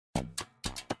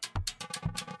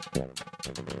The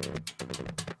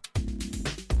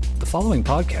following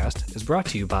podcast is brought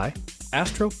to you by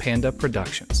Astro Panda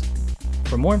Productions.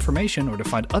 For more information or to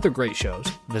find other great shows,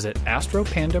 visit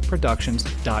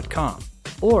astropandaproductions.com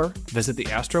or visit the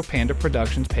Astro Panda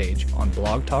Productions page on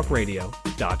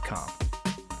blogtalkradio.com.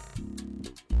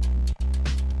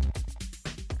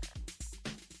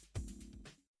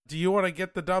 Do you want to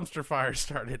get the dumpster fire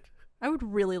started? I would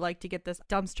really like to get this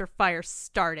dumpster fire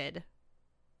started.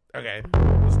 Okay,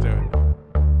 let's do it.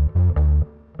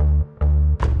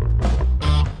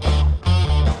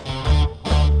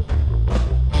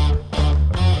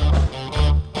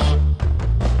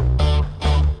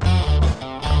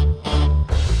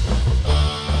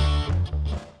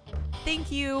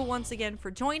 Thank you once again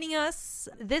for joining us.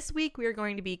 This week we are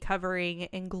going to be covering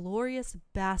Inglorious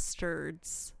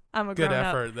Basterds. I'm a Good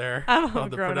effort there on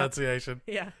the pronunciation.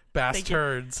 Yeah.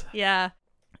 Bastards. Yeah.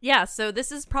 Yeah, so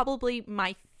this is probably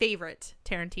my favorite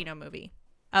Tarantino movie.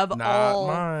 Not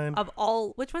mine. Of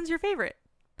all, which one's your favorite?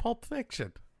 Pulp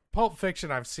Fiction. Pulp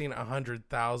Fiction I've seen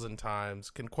 100,000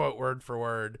 times. Can quote word for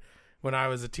word. When I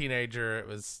was a teenager, it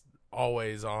was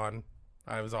always on.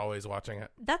 I was always watching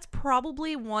it. That's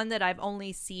probably one that I've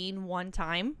only seen one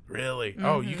time. Really? Mm-hmm.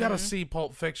 Oh, you got to see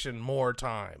Pulp Fiction more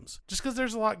times. Just because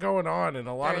there's a lot going on, and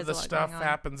a lot of the stuff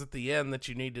happens at the end that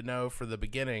you need to know for the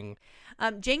beginning.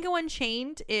 Django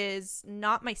Unchained is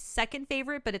not my second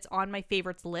favorite, but it's on my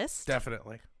favorites list.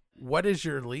 Definitely. What is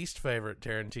your least favorite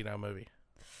Tarantino movie?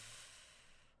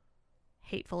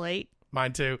 Hateful Eight.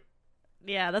 Mine too.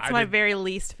 Yeah, that's my very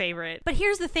least favorite. But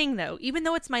here's the thing, though. Even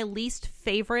though it's my least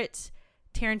favorite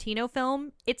Tarantino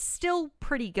film, it's still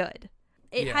pretty good.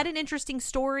 It had an interesting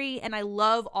story, and I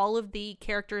love all of the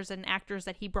characters and actors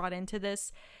that he brought into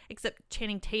this, except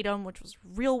Channing Tatum, which was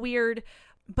real weird.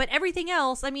 But everything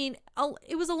else, I mean,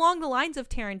 it was along the lines of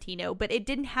Tarantino, but it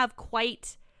didn't have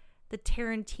quite the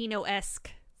Tarantino-esque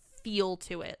feel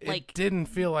to it. It didn't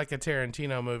feel like a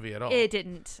Tarantino movie at all. It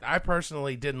didn't. I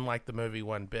personally didn't like the movie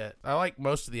one bit. I like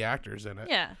most of the actors in it.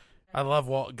 Yeah. I love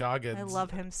Walt Goggins. I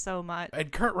love him so much.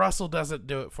 And Kurt Russell doesn't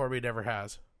do it for me, never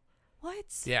has. What?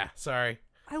 Yeah, sorry.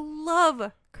 I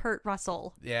love Kurt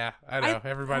Russell. Yeah, I know.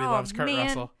 Everybody loves Kurt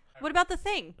Russell. What about The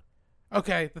Thing?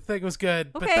 Okay, The Thing was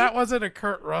good. Okay. But that wasn't a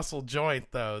Kurt Russell joint,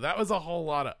 though. That was a whole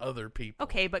lot of other people.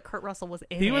 Okay, but Kurt Russell was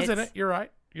in it. He was in it. You're right.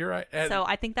 And so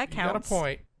I think that counts. You got a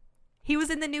point. He was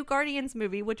in the new Guardians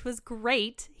movie, which was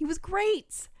great. He was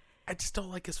great. I just don't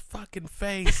like his fucking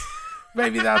face.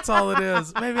 Maybe that's all it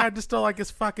is. Maybe I just don't like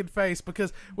his fucking face,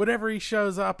 because whenever he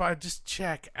shows up, I just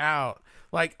check out.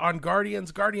 Like on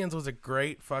Guardians was a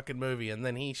great fucking movie, and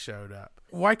then he showed up.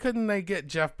 Why couldn't they get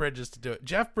Jeff Bridges to do it?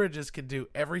 Jeff Bridges could do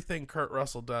everything Kurt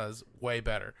Russell does way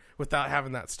better without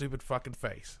having that stupid fucking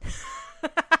face.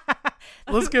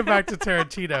 Let's get back to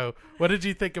Tarantino. What did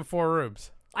you think of Four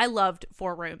Rooms? I loved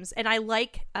Four Rooms, and I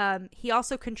like he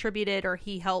also contributed, or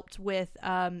he helped with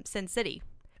Sin City.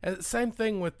 And same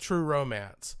thing with True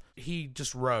Romance. He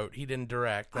just wrote. He didn't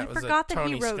direct. That was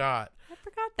Tony Scott. I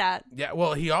forgot that. Yeah,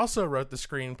 well, he also wrote the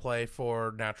screenplay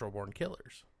for Natural Born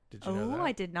Killers. Did you know that? Oh,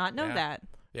 I did not know that.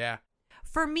 Yeah.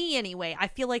 For me, anyway, I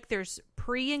feel like there's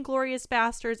pre-Inglorious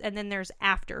Basterds and then there's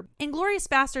after. Inglorious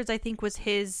Basterds, I think, was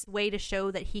his way to show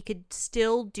that he could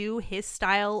still do his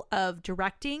style of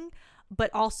directing, but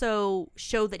also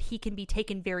show that he can be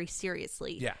taken very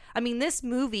seriously. Yeah. I mean, this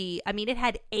movie, it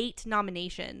had 8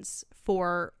 nominations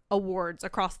for awards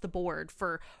across the board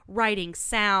for writing,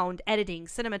 sound, editing,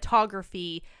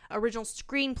 cinematography, original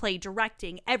screenplay,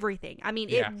 directing, everything.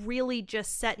 It really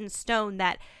just set in stone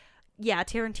that,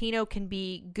 Tarantino can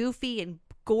be goofy and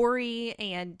gory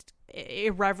and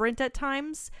irreverent at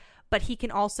times, but he can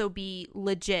also be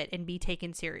legit and be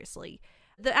taken seriously.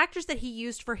 The actors that he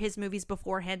used for his movies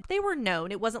beforehand, they were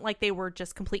known. It wasn't like they were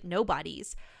just complete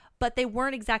nobodies, but they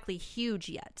weren't exactly huge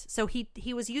yet. So he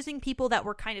was using people that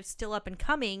were kind of still up and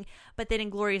coming, but then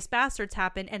Inglorious Basterds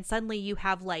happened, and suddenly you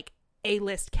have like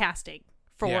A-list casting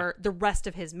for the rest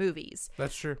of his movies.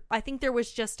 That's true. I think there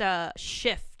was just a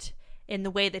shift in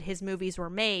the way that his movies were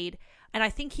made, and I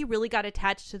think he really got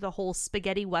attached to the whole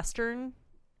spaghetti western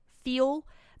feel,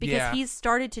 because he's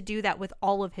started to do that with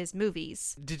all of his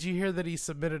movies. Did you hear that he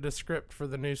submitted a script for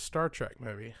the new Star Trek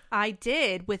movie? I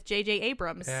did, with J.J.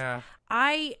 Abrams. Yeah.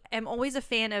 I am always a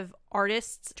fan of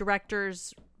artists,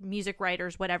 directors, music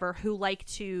writers, whatever, who like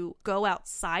to go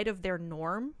outside of their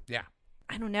norm. Yeah.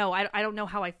 I don't know. I don't know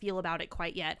how I feel about it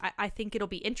quite yet. I think it'll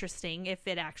be interesting if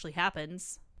it actually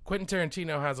happens. Quentin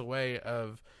Tarantino has a way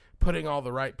of putting all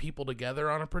the right people together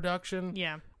on a production.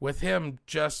 Yeah. With him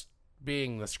just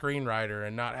being the screenwriter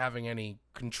and not having any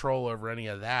control over any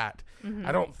of that,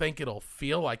 I don't think it'll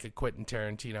feel like a Quentin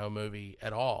Tarantino movie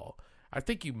at all. I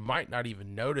think you might not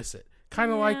even notice it.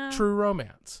 Kind of like True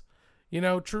Romance.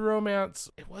 True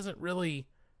Romance, it wasn't really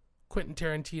Quentin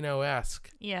Tarantino-esque.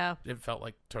 Yeah. It felt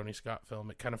like Tony Scott film.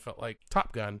 It kind of felt like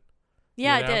Top Gun.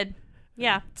 Yeah, it did.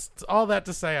 Yeah. It's all that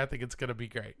to say, I think it's going to be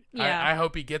great. Yeah. I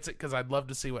hope he gets it because I'd love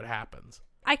to see what happens.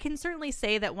 I can certainly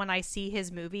say that when I see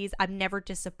his movies, I'm never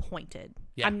disappointed.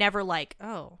 Yeah. I'm never like,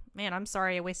 oh, man, I'm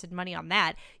sorry I wasted money on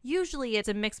that. Usually it's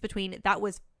a mix between that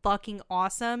was fucking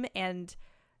awesome and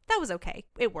that was okay.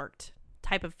 It worked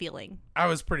type of feeling. I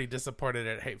was pretty disappointed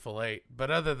at Hateful Eight,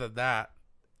 but other than that,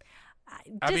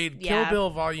 Kill Bill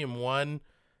Volume 1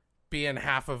 being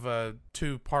half of a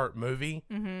 2-part movie,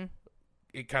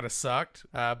 it kind of sucked.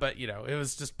 But, it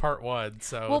was just part 1.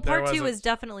 So well, part 2 is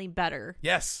definitely better.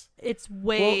 Yes. It's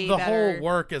way better. The whole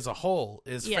work as a whole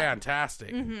is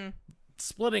fantastic.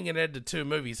 Splitting it into 2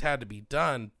 movies had to be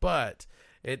done, but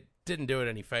it didn't do it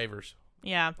any favors.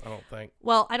 Yeah. I don't think.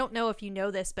 Well, I don't know if you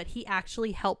know this, but he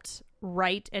actually helped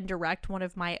write and direct one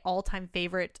of my all-time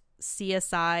favorite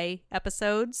CSI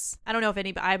episodes. I don't know if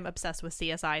anybody, I'm obsessed with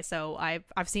CSI, so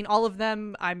I've seen all of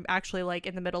them. I'm actually like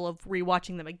in the middle of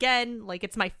rewatching them again. Like,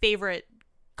 it's my favorite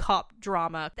cop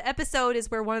drama. The episode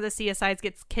is where one of the CSIs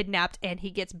gets kidnapped and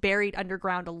he gets buried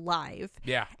underground alive.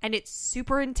 Yeah. And it's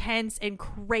super intense and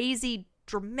crazy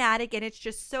dramatic, and it's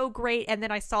just so great. And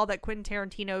then I saw that Quentin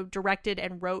Tarantino directed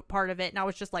and wrote part of it, and I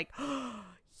was just like, oh,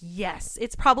 yes,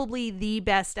 it's probably the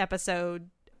best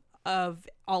episode of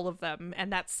all of them,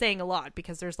 and that's saying a lot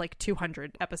because there's like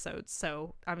 200 episodes.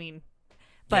 So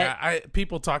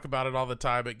people talk about it all the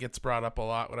time. It gets brought up a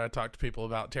lot when I talk to people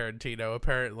about Tarantino.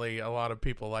 Apparently a lot of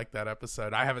people like that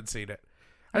episode. I haven't seen it.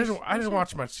 I didn't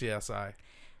watch much CSI.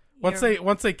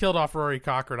 Once they killed off Rory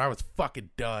Cochrane, I was fucking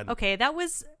done. Okay, that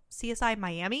was CSI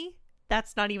Miami.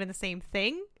 That's not even the same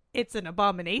thing. It's an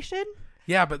abomination.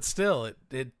 Yeah, but still,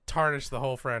 it tarnished the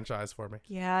whole franchise for me.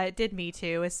 Yeah, it did me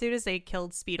too. As soon as they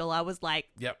killed Speedle, I was like,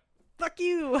 yep, fuck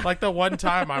you. Like the one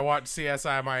time I watched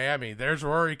CSI Miami, there's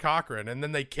Rory Cochrane, and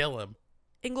then they kill him.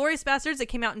 Inglorious Basterds, it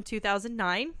came out in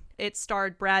 2009. It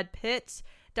starred Brad Pitt,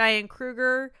 Diane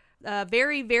Kruger,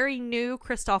 very, very new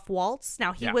Christoph Waltz.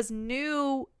 Now, he was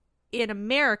new in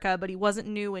America, but he wasn't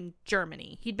new in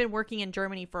Germany. He'd been working in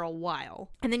Germany for a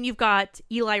while. And then you've got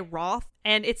Eli Roth.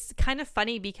 And it's kind of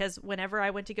funny because whenever I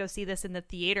went to go see this in the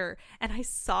theater and I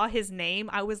saw his name,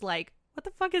 I was like, what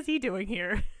the fuck is he doing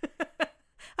here?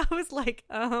 I was like,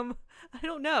 I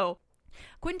don't know.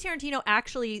 Quentin Tarantino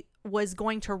actually was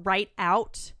going to write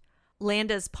out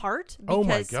Landa's part because oh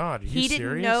my God, he didn't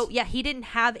serious? know. Yeah, he didn't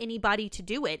have anybody to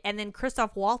do it. And then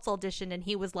Christoph Waltz auditioned and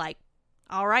he was like,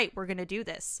 all right, we're going to do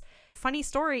this. Funny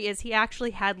story is he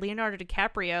actually had Leonardo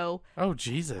DiCaprio. Oh,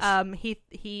 Jesus.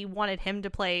 He wanted him to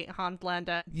play Hans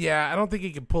Landa. Yeah, I don't think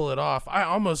he could pull it off. I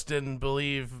almost didn't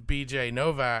believe BJ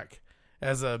Novak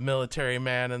as a military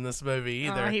man in this movie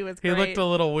either. Oh, he was great. He looked a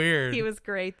little weird. He was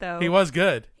great, though. He was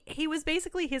good. He was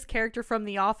basically his character from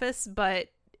The Office, but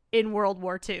in World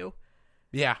War II.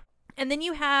 Yeah. And then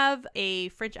you have a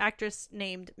French actress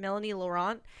named Melanie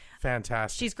Laurent.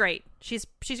 Fantastic. She's great. She's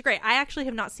great. I actually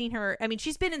have not seen her. I mean,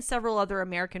 she's been in several other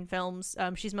American films.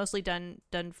 She's mostly done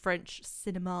French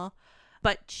cinema,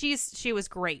 but she was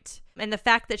great. And the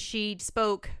fact that she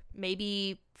spoke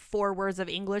maybe 4 words of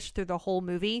English through the whole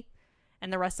movie,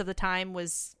 and the rest of the time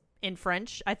was in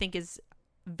French, I think is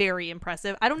very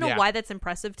impressive. I don't know why that's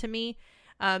impressive to me.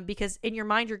 Because in your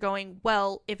mind you're going,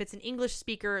 well, if it's an English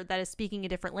speaker that is speaking a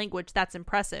different language, that's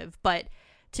impressive. But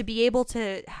to be able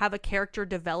to have a character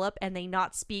develop and they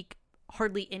not speak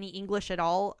hardly any English at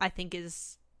all, I think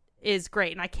is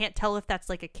great. And I can't tell if that's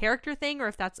like a character thing or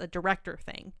if that's a director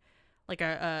thing, like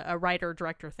a writer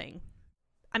director thing.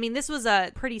 I mean, this was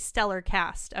a pretty stellar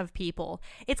cast of people.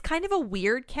 It's kind of a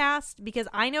weird cast because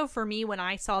I know for me, when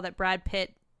I saw that Brad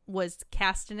Pitt was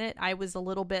cast in it, I was a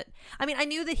little bit, I mean, I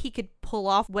knew that he could pull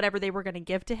off whatever they were going to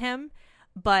give to him,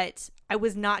 but I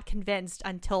was not convinced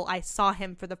until I saw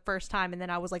him for the first time, and then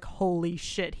I was like, holy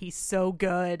shit, he's so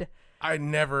good. I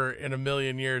never in a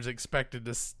million years expected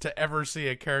to ever see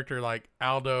a character like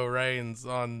Aldo Raines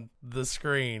on the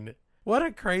screen. What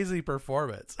a crazy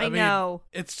performance. I know.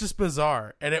 It's just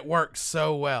bizarre, and it works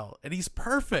so well, and he's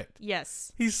perfect.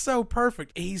 Yes. He's so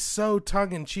perfect. He's so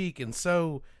tongue-in-cheek and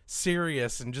so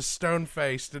serious and just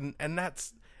stone-faced, and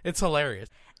it's hilarious.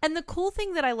 And the cool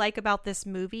thing that I like about this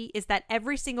movie is that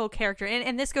every single character,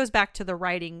 and this goes back to the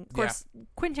writing. Of course,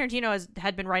 Quentin Tarantino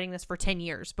had been writing this for 10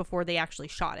 years before they actually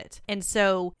shot it. And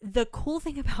so the cool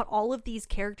thing about all of these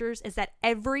characters is that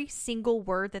every single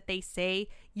word that they say,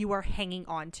 you are hanging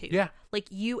on to. Yeah. Like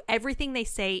everything they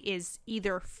say is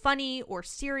either funny or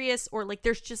serious, or like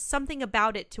there's just something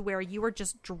about it to where you are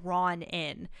just drawn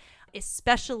in.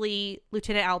 especially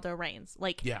Lieutenant Aldo Raines.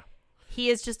 Like, Yeah. he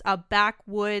is just a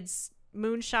backwoods,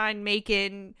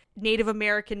 moonshine-making, Native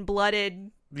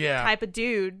American-blooded type of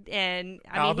dude. And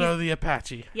Aldo the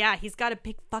Apache. Yeah, he's got a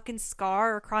big fucking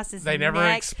scar across his neck. They never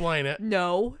explain it.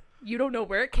 No. You don't know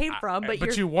where it came from,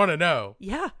 but you want to know.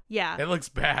 Yeah, yeah. It looks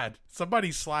bad.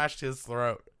 Somebody slashed his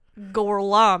throat.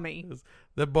 Gorlami.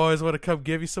 The boys would have come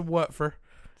give you some what for.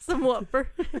 Some what for.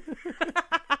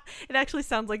 It actually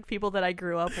sounds like people that I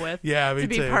grew up with. Yeah, me to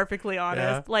be too. perfectly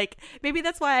honest. Yeah. Like, maybe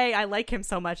that's why I like him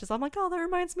so much. Is I'm like, oh, that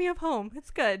reminds me of home.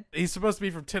 It's good. He's supposed to be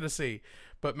from Tennessee,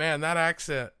 but man, that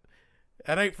accent,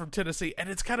 that ain't from Tennessee. And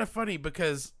it's kind of funny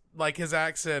because like his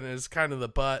accent is kind of the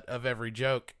butt of every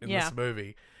joke in this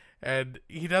movie. And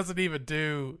he doesn't even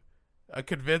do a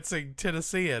convincing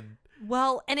Tennessean.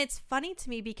 Well, and it's funny to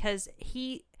me because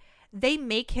they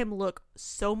make him look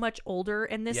so much older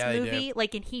in this movie.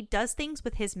 Like, and he does things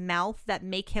with his mouth that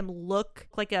make him look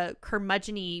like a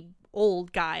curmudgeon-y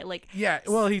old guy. Like, yeah,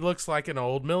 well, he looks like an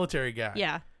old military guy.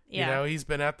 Yeah, yeah. You know, he's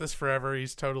been at this forever.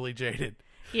 He's totally jaded.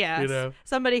 Yeah, you know,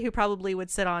 somebody who probably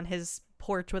would sit on his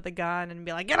porch with a gun and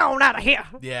be like, "Get on out of here!"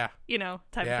 Yeah, you know,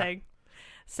 type of thing.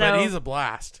 So, but he's a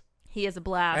blast. He is a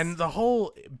blast. And the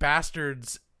whole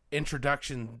Bastards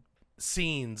introduction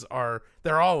scenes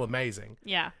they're all amazing.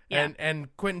 Yeah.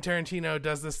 And Quentin Tarantino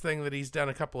does this thing that he's done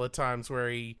a couple of times where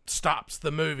he stops the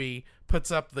movie,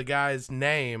 puts up the guy's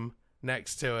name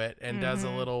next to it, and does a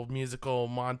little musical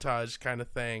montage kind of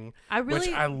thing. Which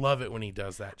I love it when he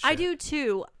does that shit. I do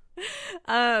too.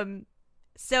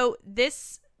 So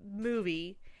this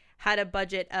movie had a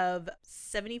budget of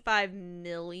 $75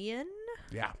 million.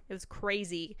 Yeah. It was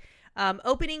crazy.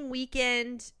 Opening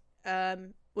weekend,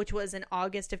 which was in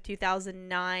August of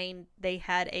 2009, they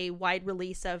had a wide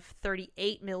release of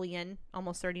 38 million,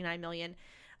 almost 39 million.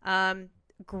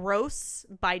 Gross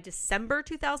by December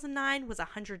 2009 was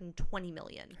 120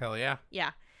 million. Hell yeah.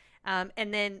 Yeah.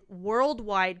 And then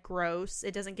worldwide gross,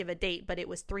 it doesn't give a date, but it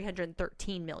was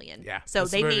 313 million. Yeah. So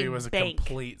this they movie made was bank. A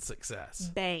complete success.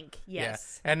 Bank,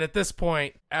 yes. Yeah. And at this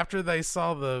point, after they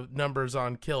saw the numbers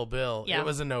on Kill Bill, it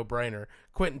was a no-brainer.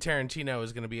 Quentin Tarantino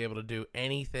is going to be able to do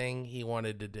anything he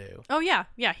wanted to do. Oh yeah,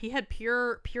 yeah. He had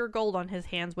pure gold on his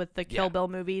hands with the Kill Bill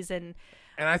movies, and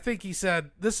I think he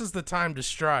said, "This is the time to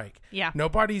strike." Yeah.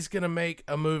 Nobody's going to make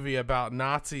a movie about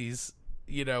Nazis,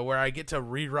 you know, where I get to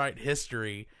rewrite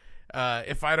history.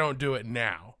 If I don't do it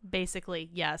now. Basically,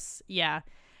 yes. Yeah.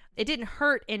 It didn't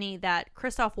hurt any that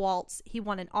Christoph Waltz, he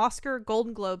won an Oscar,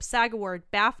 Golden Globe, SAG Award,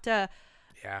 BAFTA,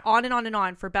 on and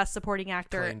on for Best Supporting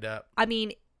Actor. Cleaned up. I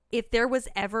mean, if there was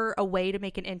ever a way to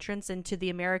make an entrance into the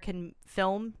American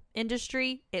film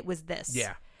industry, it was this.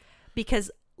 Yeah. Because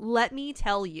let me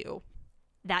tell you,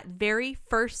 that very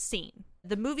first scene,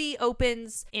 the movie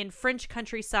opens in French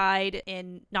countryside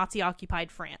in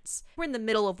Nazi-occupied France. We're in the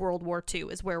middle of World War II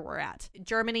is where we're at.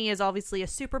 Germany is obviously a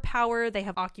superpower. They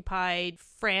have occupied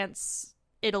France,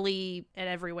 Italy, and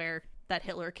everywhere that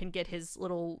Hitler can get his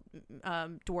little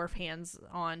dwarf hands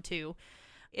on to.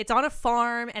 It's on a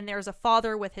farm, and there's a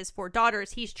father with his 4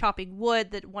 daughters. He's chopping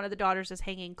wood. That one of the daughters is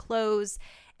hanging clothes,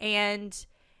 and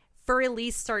Fur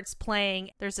Elise starts playing.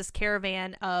 There's this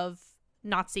caravan of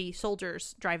Nazi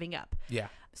soldiers driving up. Yeah.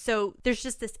 So there's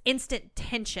just this instant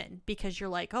tension because you're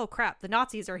like, oh crap, the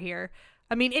Nazis are here.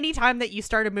 I mean, anytime that you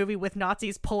start a movie with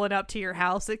Nazis pulling up to your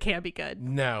house, it can't be good.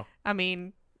 No. I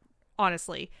mean,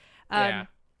 honestly. Yeah.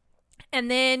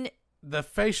 And then the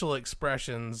facial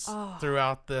expressions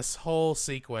throughout this whole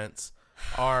sequence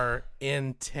are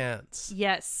intense.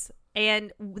 Yes.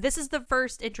 And this is the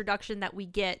first introduction that we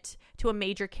get to a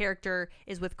major character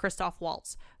is with Christoph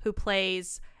Waltz, who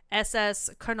plays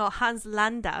SS Colonel Hans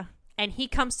Landa, and he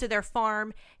comes to their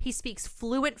farm. He speaks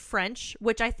fluent French,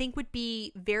 which I think would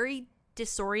be very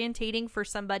disorientating for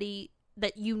somebody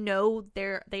that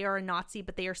they are a Nazi,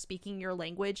 but they are speaking your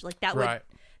language. Like that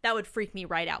would freak me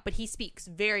right out. But he speaks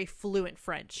very fluent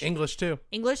French. English too.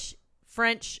 English,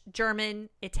 French, German,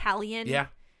 Italian. Yeah.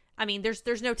 I mean,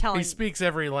 there's no telling. He speaks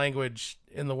every language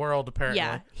in the world, apparently.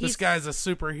 Yeah, this guy's a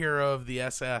superhero of the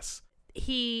SS.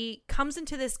 He comes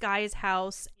into this guy's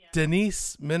house.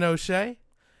 Denis Ménochet.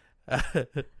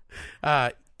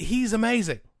 He's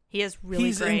amazing. He is really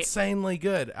He's great. insanely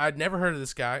good. I'd never heard of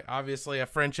this guy. Obviously a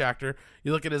French actor.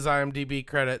 You look at his IMDb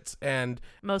credits and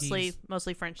mostly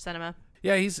French cinema.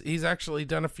 Yeah, he's actually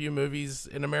done a few movies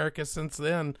in America since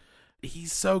then.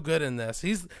 He's so good in this.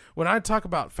 When I talk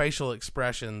about facial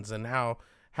expressions and how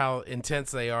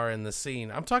intense they are in the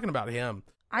scene, I'm talking about him.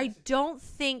 I don't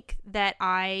think that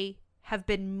I have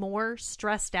been more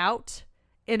stressed out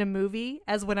in a movie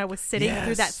as when I was sitting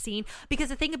through that scene, because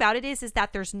the thing about it is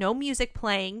that there's no music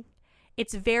playing.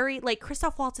 It's very, like,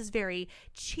 Christoph Waltz is very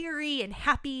cheery and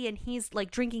happy, and he's, like,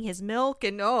 drinking his milk,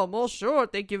 and, oh, monsieur,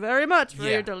 thank you very much for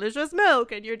your delicious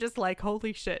milk, and you're just like,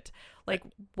 holy shit. Like,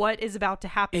 what is about to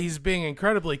happen? He's being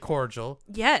incredibly cordial.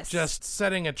 Yes. Just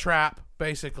setting a trap,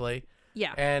 basically.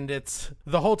 Yeah. And it's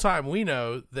the whole time we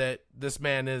know that this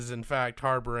man is, in fact,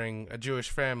 harboring a Jewish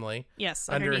family. Yes.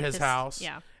 Under his house.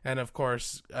 Yeah. And, of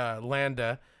course,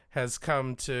 Landa has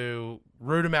come to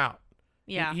root him out.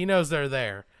 Yeah. He knows they're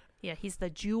there. Yeah, he's the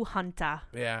Jew hunter.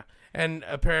 Yeah. And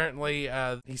apparently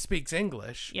he speaks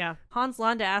English. Yeah. Hans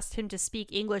Landa asked him to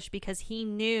speak English because he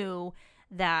knew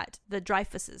that the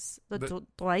Dreyfuses,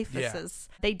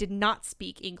 they did not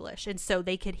speak English. And so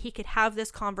he could have this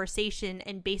conversation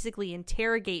and basically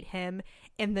interrogate him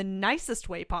in the nicest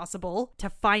way possible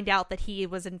to find out that he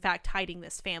was in fact hiding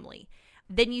this family.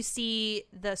 Then you see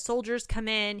the soldiers come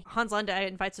in. Hans Landa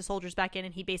invites the soldiers back in,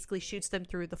 and he basically shoots them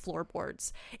through the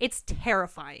floorboards. It's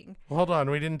terrifying. Well, hold on.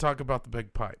 We didn't talk about the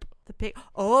big pipe.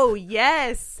 Oh,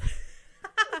 yes.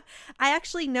 I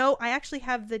actually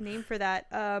have the name for that.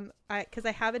 Because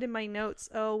I have it in my notes.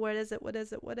 Oh, what is it?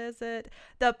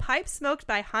 The pipe smoked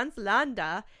by Hans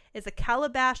Landa is a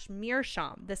calabash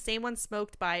meerschaum, the same one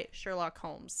smoked by Sherlock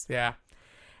Holmes. Yeah.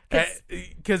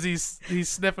 Because he's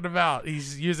sniffing them out.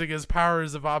 He's using his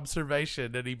powers of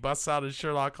observation, and he busts out his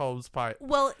Sherlock Holmes pipe.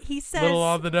 Well, he says... Little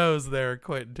on the nose there,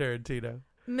 Quentin Tarantino.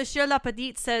 Monsieur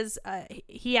Lapidite says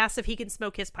he asks if he can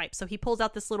smoke his pipe. So he pulls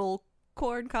out this little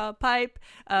corncob pipe,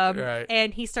 right.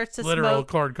 And he starts to Literal smoke.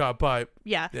 corncob pipe.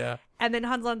 Yeah. Yeah. And then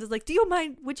Hans Landa's like,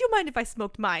 would you mind if I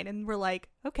smoked mine? And we're like,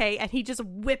 okay. And he just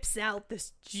whips out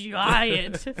this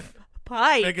giant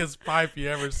pipe. Biggest pipe you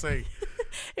ever see.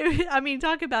 I mean,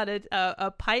 talk about it,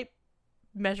 a pipe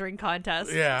measuring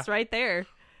contest. Yeah. It's right there.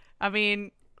 I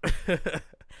mean,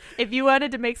 if you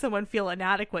wanted to make someone feel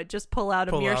inadequate, just pull out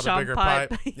a meerschaum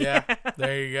pipe. Yeah,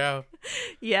 there you go.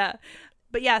 Yeah.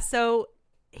 But yeah, so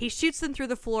he shoots them through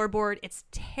the floorboard. It's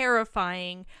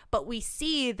terrifying. But we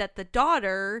see that the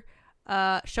daughter,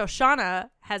 Shoshana,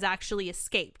 has actually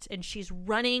escaped. And she's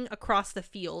running across the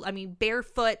field. I mean,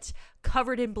 barefoot,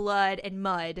 covered in blood and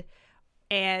mud.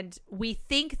 And we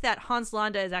think that Hans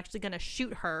Landa is actually going to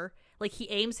shoot her. Like, he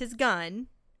aims his gun,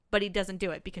 but he doesn't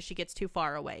do it because she gets too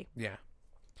far away. Yeah.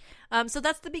 So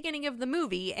that's the beginning of the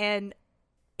movie. And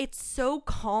it's so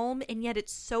calm, and yet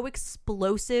it's so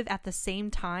explosive at the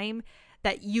same time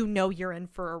that you know you're in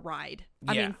for a ride.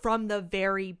 I mean, from the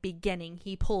very beginning,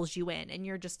 he pulls you in, and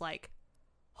you're just like,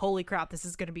 holy crap, this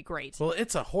is going to be great. Well,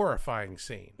 it's a horrifying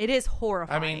scene. It is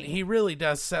horrifying. I mean, he really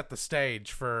does set the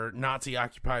stage for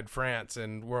Nazi-occupied France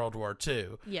in World War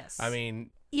II. Yes. I mean...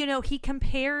 You know, he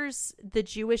compares the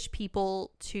Jewish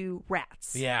people to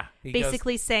rats. Yeah.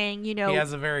 Basically saying, you know... He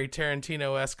has a very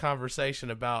Tarantino-esque conversation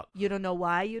about... You don't know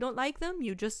why you don't like them.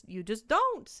 You just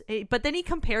don't. But then he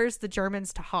compares the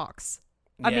Germans to hawks.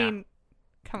 Yeah. I mean,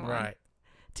 come on. Right.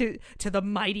 To the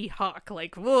mighty hawk.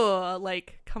 Like, whoa,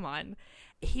 like, come on.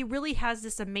 He really has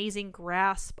this amazing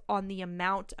grasp on the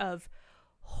amount of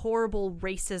horrible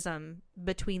racism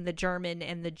between the German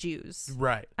and the Jews.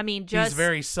 Right. I mean, just... He's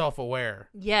very self-aware.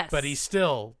 Yes. But he's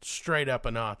still straight up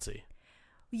a Nazi.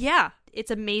 Yeah.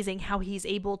 It's amazing how he's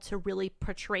able to really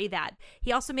portray that.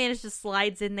 He also managed to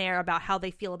slides in there about how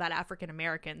they feel about African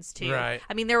Americans too. Right.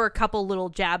 I mean, there were a couple little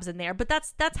jabs in there, but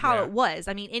that's how it was.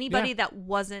 I mean, anybody that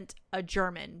wasn't a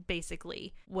German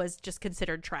basically was just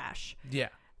considered trash. Yeah.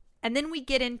 And then we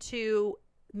get into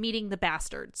meeting the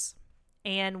bastards.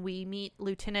 And we meet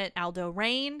Lieutenant Aldo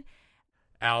Rain.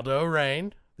 Aldo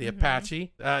Rain, the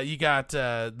Apache. You got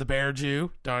the Bear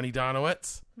Jew, Donnie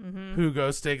Donowitz, Hugo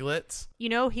Stiglitz. You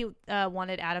know, he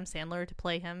wanted Adam Sandler to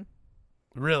play him.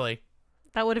 Really?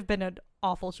 That would have been an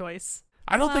awful choice.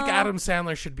 I don't think Adam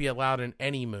Sandler should be allowed in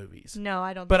any movies. No,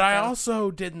 I don't But think I so. also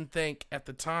didn't think at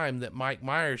the time that Mike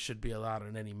Myers should be allowed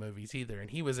in any movies either. And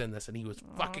he was in this, and he was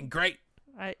fucking great.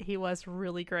 He was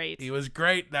really great. He was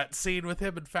great. That scene with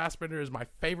him and Fassbender is my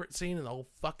favorite scene in the whole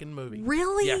fucking movie.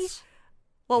 Really? Yes.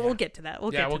 Well, we'll get to that.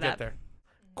 We'll get there.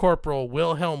 Corporal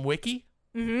Wilhelm Wicke.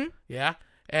 Mm-hmm. Yeah.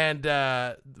 And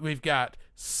we've got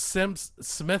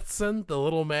Smithson, the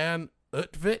little man,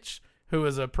 Utvich, who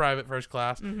is a private first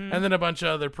class. Mm-hmm. And then a bunch of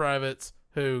other privates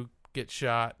who get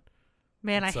shot.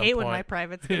 Man, I hate when my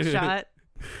privates get shot.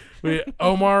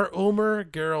 Omar Ulmer,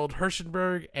 Gerald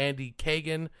Hirschenberg, Andy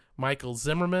Kagan, Michael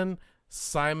Zimmerman,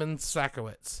 Simon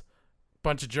Sakowitz.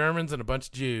 Bunch of Germans and a bunch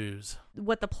of Jews.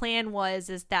 What the plan was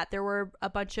is that there were a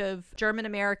bunch of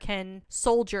German-American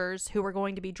soldiers who were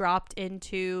going to be dropped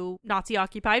into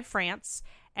Nazi-occupied France,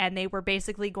 and they were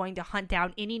basically going to hunt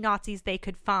down any Nazis they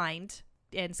could find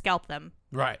and scalp them.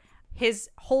 Right. his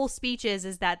whole speech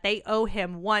is that they owe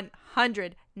him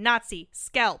 100 Nazi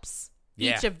scalps,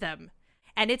 each of them.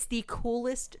 And it's the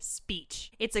coolest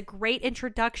speech. It's a great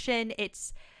introduction. And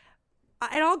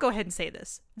I'll go ahead and say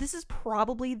this. This is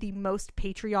probably the most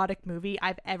patriotic movie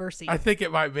I've ever seen. I think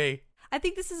it might be. I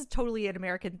think this is totally an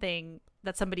American thing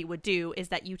that somebody would do, is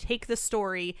that you take the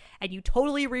story and you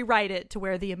totally rewrite it to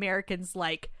where the Americans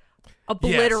like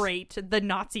obliterate the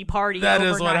Nazi party. That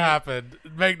overnight. is what happened.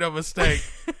 Make no mistake.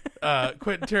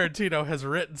 Quentin Tarantino has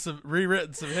rewritten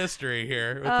some history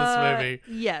here with this movie.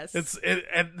 Yes.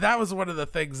 And that was one of the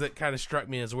things that kind of struck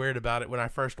me as weird about it when I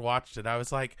first watched it. I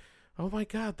was like, oh my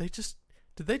God,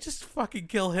 did they just fucking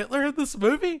kill Hitler in this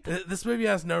movie? This movie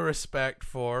has no respect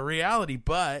for reality,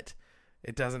 but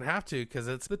it doesn't have to, because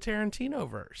it's the Tarantino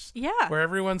verse. Yeah. Where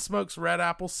everyone smokes red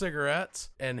apple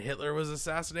cigarettes, and Hitler was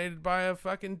assassinated by a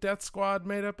fucking death squad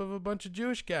made up of a bunch of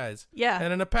Jewish guys. Yeah.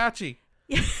 And an Apache.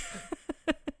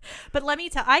 But let me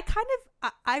tell,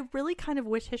 I really kind of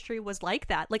wish history was like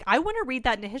that. Like, I want to read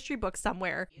that in a history book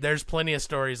somewhere. There's plenty of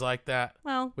stories like that.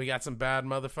 Well, We got some bad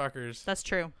motherfuckers. that's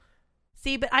true.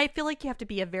 See, but I feel like you have to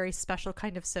be a very special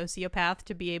kind of sociopath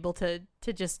to be able to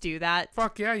just do that.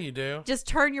 Fuck yeah, you do. Just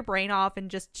turn your brain off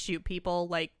and just shoot people.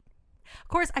 Like, of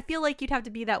course, I feel like you'd have to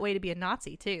be that way to be a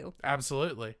Nazi, too.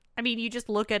 Absolutely. I mean, you just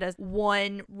look at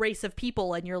one race of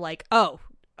people and you're like, oh,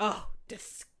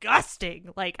 disgusting.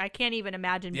 Like, I can't even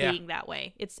imagine being that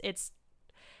way.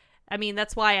 I mean,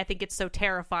 that's why I think it's so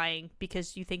terrifying,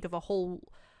 because you think of a whole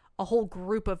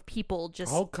group of people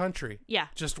just... The whole country. Yeah.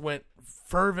 Just went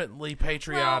fervently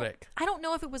patriotic. Well, I don't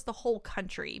know if it was the whole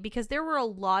country, because there were a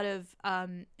lot of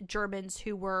Germans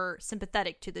who were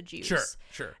sympathetic to the Jews.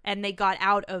 Sure. And they got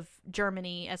out of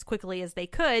Germany as quickly as they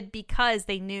could because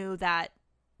they knew that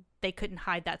they couldn't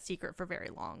hide that secret for very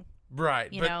long.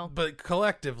 Right. You know? But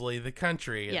collectively, the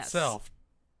country Yes. itself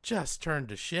just turned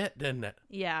to shit, didn't it?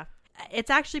 Yeah. It's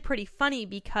actually pretty funny,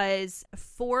 because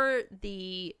for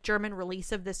the German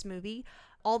release of this movie,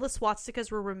 all the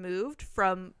swastikas were removed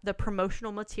from the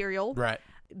promotional material. Right.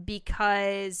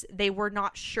 Because they were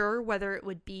not sure whether it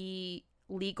would be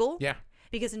legal. Yeah.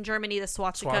 Because in Germany, the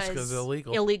swastika is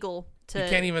illegal. illegal to... You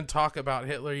can't even talk about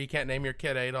Hitler. You can't name your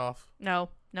kid Adolf. No,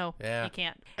 Yeah. you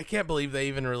can't. I can't believe they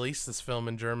even released this film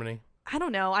in Germany. I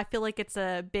don't know. I feel like it's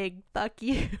a big fuck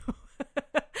you.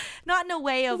 Not in a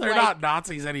way of They're like... not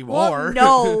Nazis anymore.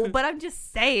 Well, no, but I'm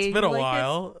just saying. It's been a like,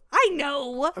 while. I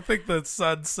know. I think the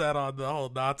sun set on the whole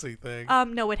Nazi thing.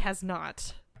 No, it has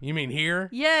not. You mean here?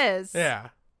 Yes. Yeah.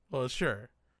 Well, sure.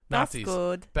 That's Nazis.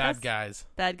 good. Bad guys.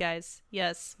 Bad guys.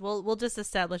 Yes. We'll just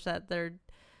establish that they're...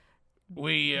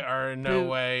 We are in no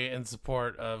way in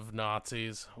support of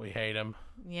Nazis. We hate them.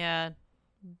 Yeah.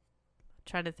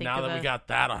 Trying to think Now of that we got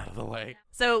that out of the way.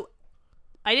 So,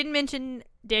 I didn't mention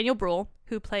Daniel Bruhl,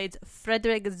 who played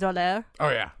Frederick Zoller. Oh,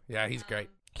 yeah. Yeah, he's great.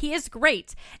 He is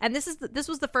great. And this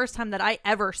was the first time that I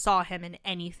ever saw him in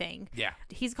anything. Yeah.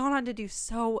 He's gone on to do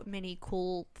so many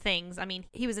cool things. I mean,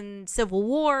 he was in Civil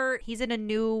War. He's in a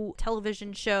new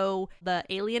television show, The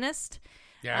Alienist.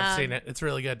 Yeah, I've seen it. It's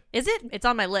really good. Is it? It's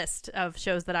on my list of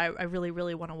shows that I really,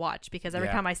 really want to watch, because every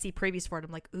Yeah. time I see previews for it,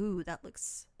 I'm like, ooh, that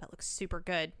looks super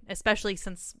good. Especially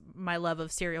since my love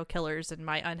of serial killers and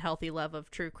my unhealthy love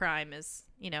of true crime is,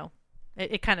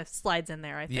 it kind of slides in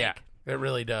there, I think. Yeah, it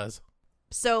really does.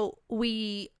 So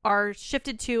we are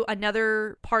shifted to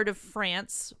another part of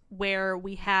France where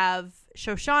we have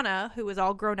Shoshana, who is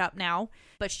all grown up now,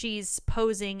 but she's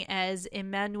posing as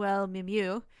Emmanuel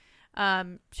Mimieux.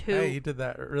 Hey, you did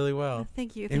that really well.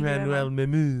 Thank you. Emmanuel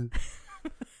Mimieux.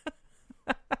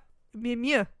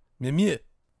 Mimieux.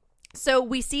 So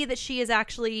we see that she's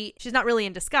not really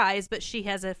in disguise, but she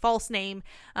has a false name.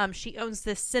 She owns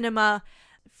this cinema,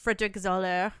 Frederick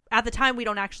Zoller. At the time, we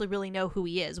don't actually really know who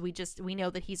he is. We know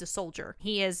that he's a soldier.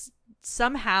 He has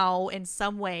somehow, in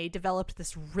some way, developed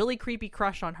this really creepy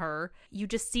crush on her. You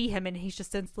just see him and he's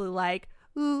just instantly like,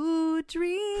 ooh,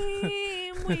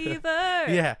 dream weaver.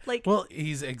 Yeah. Like, well,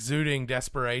 he's exuding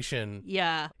desperation.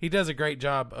 yeah. He does a great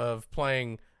job of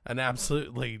playing an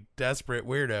absolutely desperate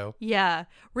weirdo. Yeah,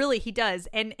 really, he does.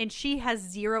 And she has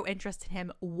zero interest in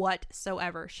him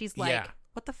whatsoever. She's like, Yeah.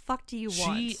 what the fuck do you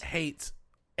want? She hates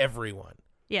everyone.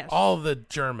 Yeah. All the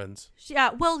Germans.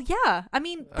 Yeah, well, yeah. I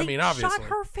mean, they shot obviously.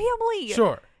 her family.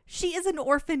 Sure. She is an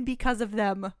orphan because of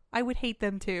them. I would hate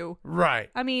them too. Right.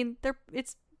 I mean,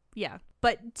 yeah.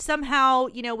 But somehow,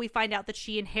 we find out that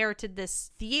she inherited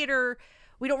this theater.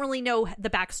 We don't really know the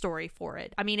backstory for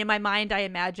it. I mean, in my mind, I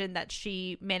imagine that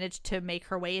she managed to make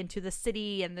her way into the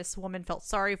city, and this woman felt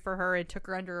sorry for her and took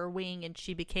her under her wing, and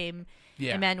she became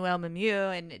Emmanuel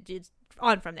Mimieux. And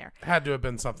on from there. Had to have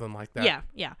been something like that.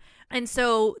 Yeah. And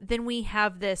so then we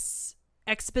have this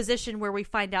exposition where we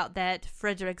find out that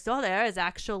Friedrich Zoller is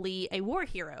actually a war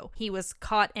hero. He was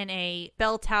caught in a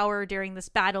bell tower during this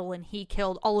battle, and he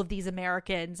killed all of these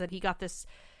Americans, and he got this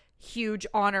huge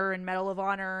honor and Medal of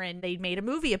Honor, and they made a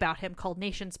movie about him called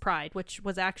Nation's Pride, which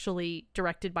was actually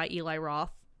directed by Eli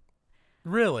Roth.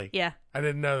 Really? Yeah. I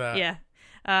didn't know that. Yeah.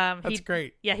 That's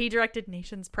great. Yeah, he directed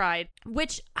Nation's Pride,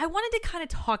 which I wanted to kind of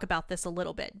talk about this a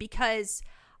little bit because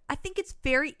I think it's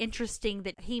very interesting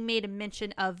that he made a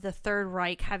mention of the Third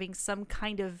Reich having some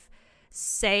kind of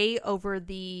say over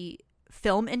the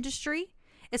film industry,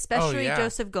 especially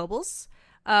Joseph Goebbels.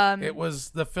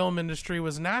 The film industry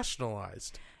was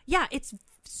nationalized. Yeah, it's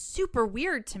super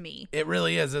weird to me. It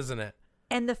really is, isn't it?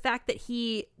 And the fact that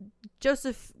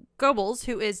Joseph Goebbels,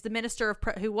 who is the minister of,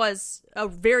 who was a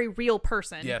very real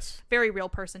person. Yes. Very real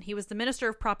person. He was the minister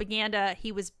of propaganda.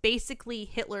 He was basically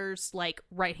Hitler's, like,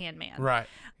 right-hand man. Right.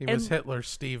 He was Hitler's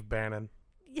Steve Bannon.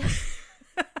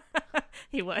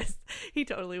 He was. He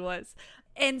totally was.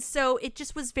 And so it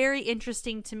just was very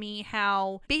interesting to me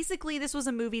how basically this was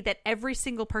a movie that every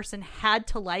single person had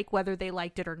to like, whether they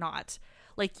liked it or not.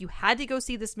 Like, you had to go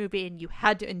see this movie and you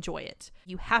had to enjoy it.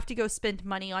 You have to go spend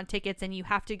money on tickets and you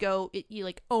have to go, you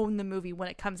like own the movie when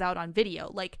it comes out on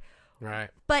video. Like, right.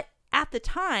 But at the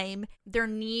time, their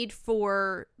need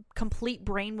for complete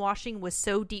brainwashing was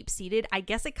so deep-seated, I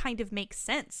guess it kind of makes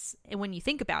sense when you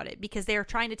think about it, because they are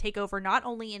trying to take over not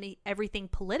only everything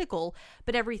political,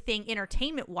 but everything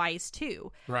entertainment-wise,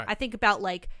 too. Right. I think about,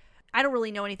 like, I don't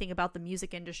really know anything about the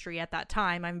music industry at that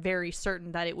time. I'm very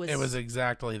certain that it was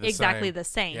exactly the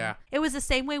same. Yeah. It was the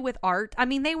same way with art. I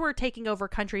mean, they were taking over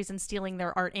countries and stealing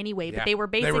their art anyway, but they were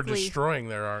basically... They were destroying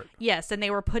their art. Yes, and they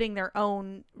were putting their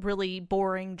own really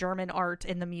boring German art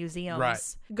in the museums. Right.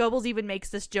 Goebbels even makes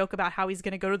this joke about how he's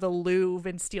going to go to the Louvre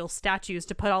and steal statues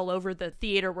to put all over the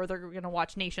theater where they're going to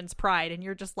watch Nation's Pride, and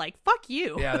you're just like, fuck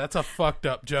you. Yeah, that's a fucked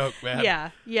up joke, man.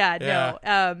 Yeah,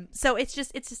 no. So it's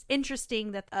just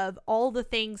interesting that of all the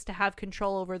things to have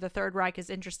control over, the Third Reich is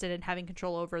interested in having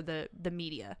control over the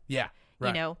media. Yeah, right.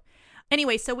 You know.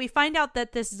 Anyway, so we find out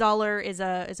that this Zoller is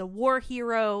a war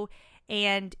hero,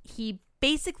 and he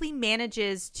basically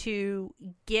manages to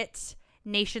get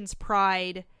Nation's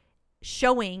Pride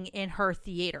showing in her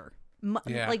theater.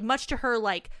 Like, much to her,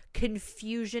 like,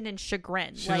 confusion and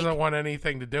chagrin. She doesn't want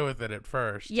anything to do with it at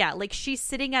first. Yeah, like, she's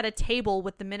sitting at a table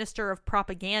with the minister of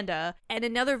propaganda, and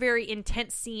another very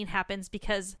intense scene happens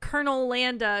because Colonel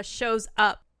Landa shows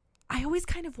up. I always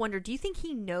kind of wonder, do you think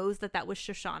he knows that was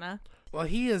Shoshana? Well,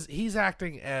 he's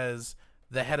acting as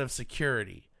the head of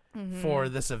security for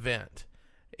this event.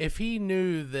 If he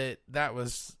knew that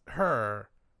was her,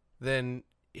 then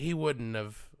he wouldn't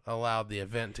have allowed the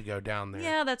event to go down there.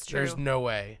 Yeah, that's true. There's no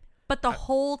way. But the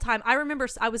whole time, I remember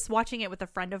I was watching it with a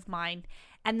friend of mine,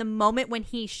 and the moment when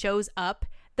he shows up,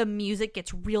 the music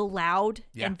gets real loud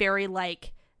and very,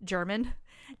 like, German.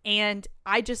 And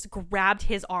I just grabbed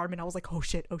his arm and I was like, oh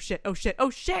shit, oh shit, oh shit, oh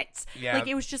shit. Yeah. Like,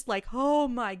 it was just like, oh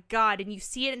my God. And you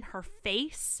see it in her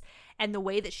face and the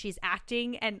way that she's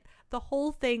acting, and the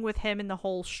whole thing with him and the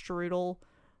whole strudel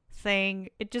thing.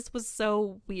 It just was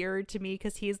so weird to me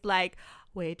because he's like,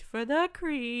 wait for the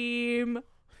cream.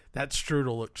 That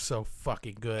strudel looked so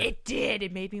fucking good. It did.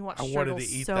 It made me want strudel I wanted to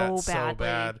eat that so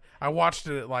bad. I watched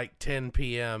it at like 10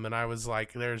 p.m. and I was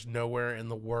like, there's nowhere in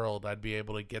the world I'd be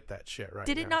able to get that shit right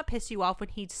now. Did it not piss you off when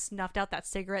he snuffed out that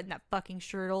cigarette and that fucking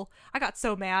strudel? I got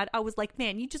so mad. I was like,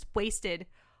 man, you just wasted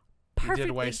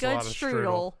perfectly waste good a lot of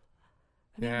strudel.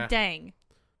 I mean, dang.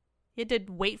 You had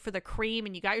to wait for the cream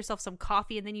and you got yourself some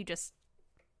coffee and then you just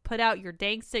put out your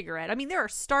dang cigarette. I mean, there are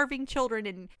starving children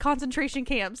in concentration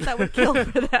camps that would kill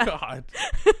for that. God.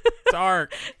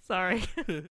 Dark. Sorry.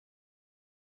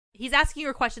 He's asking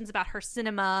her questions about her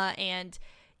cinema and,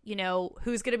 you know,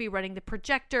 who's going to be running the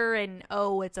projector, and,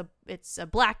 oh, it's a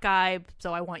black guy,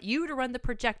 so I want you to run the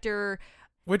projector.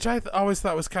 Which I always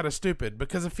thought was kind of stupid,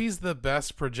 because if he's the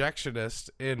best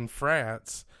projectionist in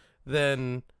France,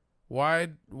 then why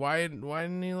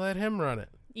didn't he let him run it?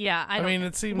 Yeah, I mean,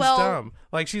 it seems dumb.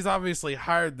 Like, she's obviously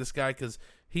hired this guy because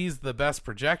he's the best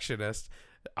projectionist.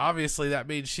 Obviously, that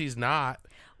means she's not.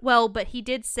 Well, but he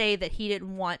did say that he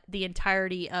didn't want the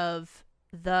entirety of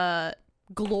the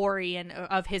glory and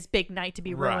of his big night to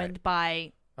be ruined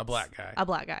by a black guy.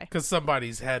 Because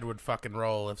somebody's head would fucking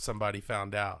roll if somebody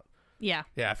found out. Yeah.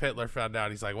 Yeah, if Hitler found out,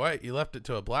 he's like, what? You left it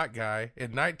to a black guy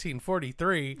in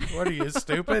 1943? What are you,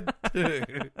 stupid?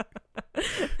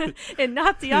 In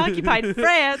Nazi-occupied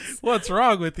France. What's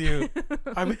wrong with you?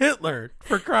 I'm Hitler,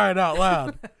 for crying out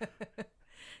loud.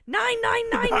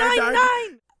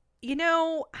 99999.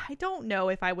 I don't know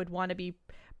if I would want to be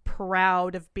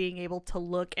proud of being able to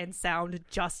look and sound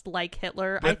just like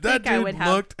Hitler. But I think that dude I would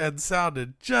have. looked and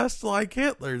sounded just like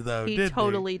Hitler, though, He didn't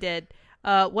totally he? did.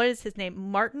 What is his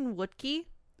name? Martin Wuttke?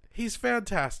 He's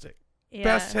fantastic. Yeah.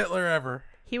 Best Hitler ever.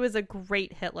 He was a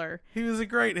great Hitler. He was a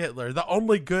great Hitler. The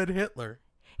only good Hitler.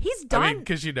 He's done. I mean,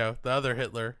 because, the other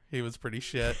Hitler, he was pretty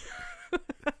shit.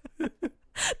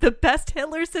 The best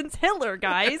Hitler since Hitler,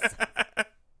 guys.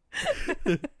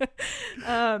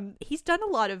 He's done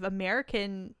a lot of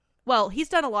he's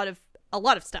done a lot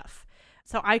of stuff.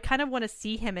 So I kind of want to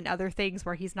see him in other things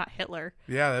where he's not Hitler.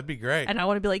 Yeah, that'd be great. And I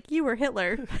want to be like, you were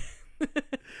Hitler.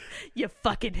 You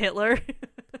fucking Hitler.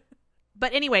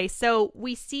 But anyway, so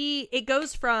we see it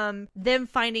goes from them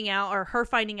finding out, or her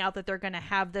finding out, that they're going to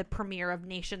have the premiere of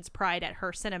Nation's Pride at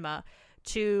her cinema,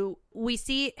 to we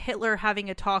see Hitler having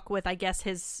a talk with, I guess,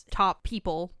 his top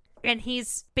people. And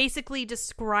he's basically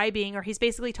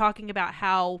talking about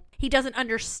how he doesn't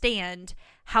understand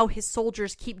how his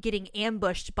soldiers keep getting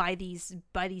ambushed by these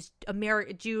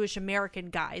Jewish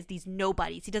American guys, these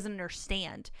nobodies. He doesn't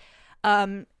understand.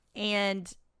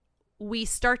 And we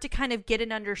start to kind of get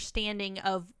an understanding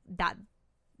of that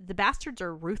the bastards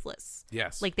are ruthless.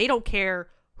 Yes. Like, they don't care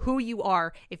who you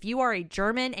are. If you are a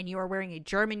German and you are wearing a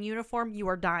German uniform, you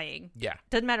are dying. Yeah.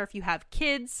 Doesn't matter if you have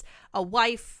kids, a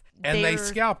wife. And they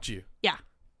scalped you. Yeah.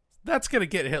 That's going to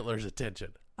get Hitler's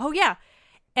attention. Oh, yeah.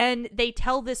 And they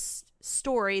tell this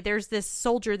story. There's this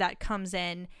soldier that comes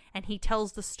in, and he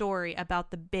tells the story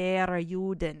about the Bear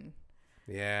Juden.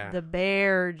 Yeah. The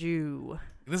Bear Jew.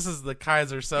 This is the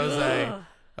Kaiser Soze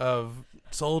of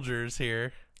soldiers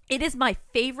here. It is my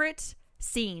favorite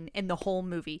scene in the whole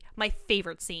movie. My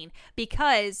favorite scene.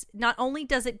 Because not only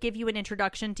does it give you an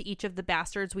introduction to each of the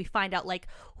bastards, we find out, like,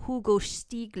 Hugo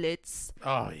Stieglitz.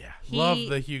 Oh, yeah. Love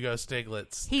the Hugo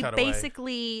Stieglitz He cutaway.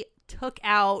 basically took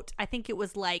out, I think it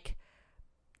was like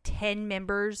 10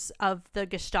 members of the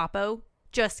Gestapo.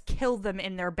 Just killed them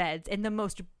in their beds in the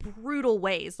most brutal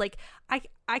ways. Like,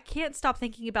 I can't stop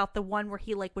thinking about the one where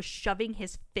he, like, was shoving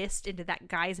his fist into that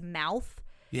guy's mouth.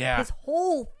 Yeah. His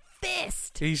whole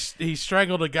fist. He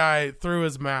strangled a guy through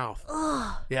his mouth.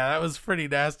 Ugh. Yeah, that was pretty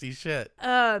nasty shit.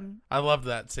 I loved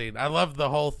that scene. I loved the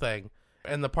whole thing.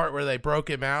 And the part where they broke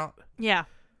him out. Yeah.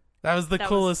 That was the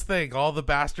coolest thing. All the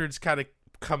bastards kind of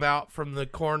come out from the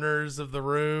corners of the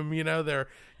room, you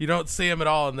don't see them at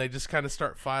all, and they just kind of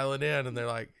start filing in, and they're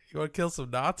like, you want to kill some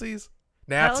Nazis?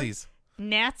 Nazis.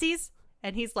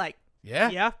 And he's like,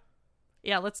 yeah,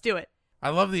 let's do it. I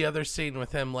love the other scene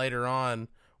with him later on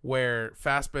where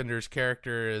Fassbender's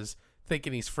character is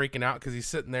thinking he's freaking out because he's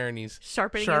sitting there and he's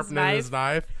sharpening his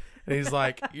knife. And he's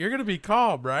like, you're going to be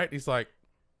calm, right? And he's like,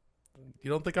 you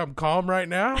don't think I'm calm right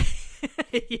now?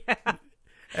 Yeah.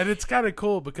 And it's kind of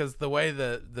cool because the way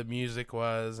the music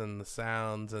was and the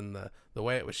sounds and the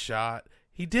way it was shot,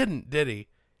 he didn't, did he?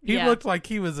 He looked like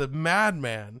he was a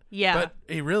madman. Yeah. But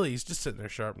he's just sitting there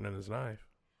sharpening his knife.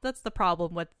 That's the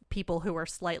problem with people who are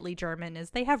slightly German,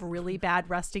 is they have really bad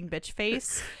resting bitch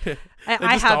face.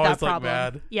 I have that problem.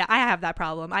 Mad. Yeah, I have that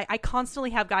problem. I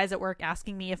constantly have guys at work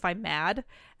asking me if I'm mad,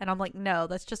 and I'm like, no,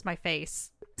 that's just my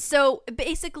face. So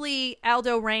basically,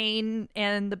 Aldo Rain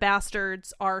and the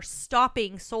bastards are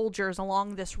stopping soldiers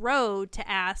along this road to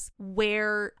ask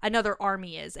where another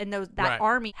army is. And that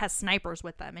army has snipers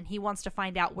with them. And he wants to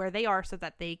find out where they are so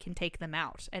that they can take them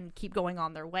out and keep going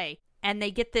on their way. And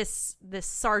they get this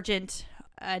sergeant,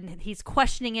 and he's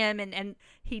questioning him. And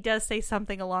he does say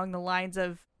something along the lines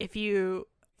of,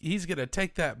 he's going to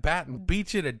take that bat and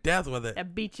beat you to death with it.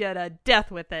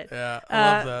 Yeah,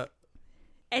 I love that.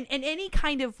 And any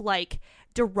kind of, like,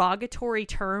 derogatory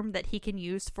term that he can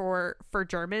use for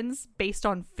Germans based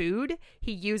on food,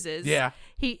 he uses. Yeah.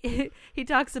 He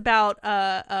talks about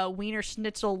Wiener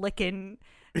Schnitzel licking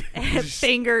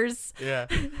fingers. Yeah.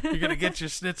 You're going to get your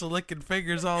Schnitzel licking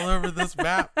fingers all over this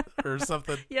map or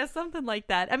something. Yeah, something like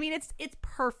that. I mean, it's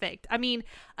perfect. I mean,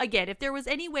 again, if there was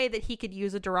any way that he could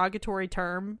use a derogatory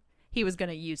term, he was going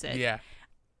to use it. Yeah.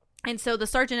 And so the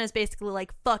sergeant is basically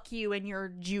like, fuck you and your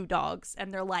Jew dogs.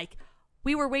 And they're like,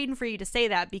 we were waiting for you to say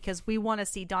that because we want to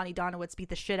see Donnie Donowitz beat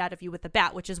the shit out of you with the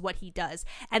bat, which is what he does.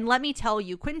 And let me tell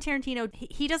you, Quentin Tarantino,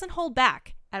 he doesn't hold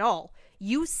back at all.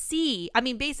 You see, I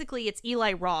mean, basically it's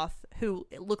Eli Roth, who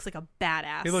looks like a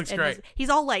badass. He looks great. He's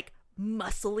all like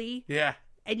muscly. Yeah.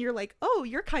 And you're like, oh,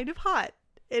 you're kind of hot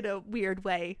in a weird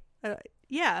way.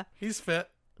 Yeah. He's fit.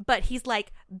 But he's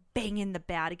like banging the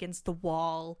bat against the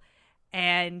wall.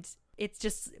 And it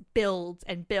just builds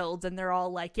and builds, and they're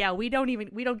all like, yeah, we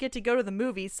don't get to go to the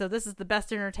movies, so this is the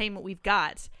best entertainment we've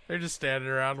got. They're just standing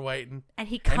around waiting. And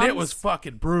and it was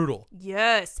fucking brutal.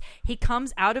 Yes. He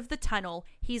comes out of the tunnel.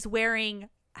 He's wearing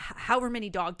however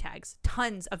many dog tags,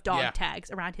 tons of dog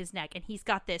tags around his neck, and he's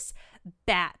got this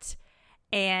bat,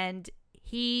 and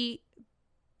he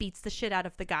beats the shit out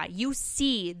of the guy. You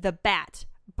see the bat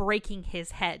breaking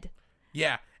his head.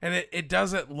 Yeah, and it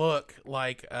doesn't look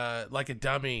like a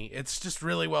dummy. It's just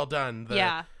really well done.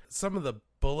 Some of the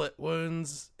bullet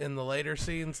wounds in the later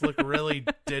scenes look really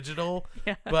digital,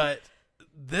 but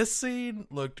this scene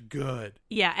looked good.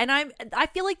 Yeah, and I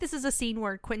feel like this is a scene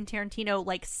where Quentin Tarantino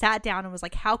like sat down and was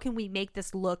like, how can we make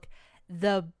this look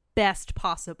the best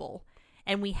possible?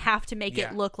 And we have to make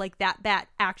it look like that bat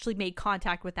actually made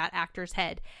contact with that actor's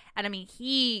head. And I mean,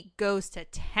 he goes to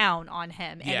town on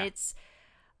him, and it's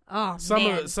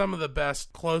some of the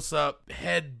best close-up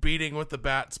head beating with the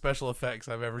bat special effects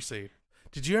I've ever seen.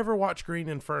 Did you ever watch Green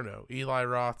Inferno? Eli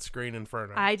Roth's Green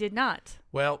Inferno? I did not.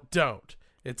 Well, don't.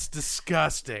 It's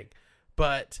disgusting.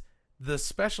 But the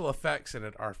special effects in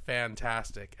it are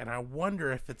fantastic, and I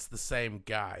wonder if it's the same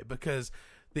guy, because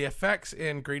the effects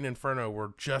in Green Inferno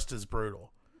were just as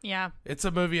brutal. Yeah. It's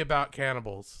a movie about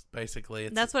cannibals, basically.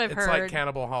 That's what I've heard. It's like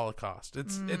Cannibal Holocaust.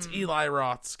 It's Eli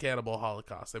Roth's Cannibal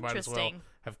Holocaust. They might as well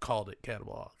have called it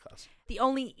Cannibal Holocaust. The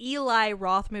only Eli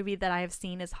Roth movie that I have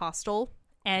seen is Hostel,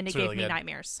 and it gave me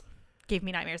nightmares.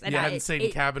 And you hadn't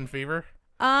seen Cabin Fever?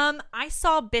 I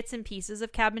saw bits and pieces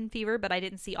of Cabin Fever, but I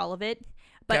didn't see all of it.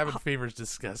 But Cabin Fever's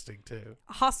disgusting, too.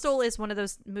 Hostel is one of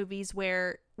those movies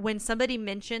where when somebody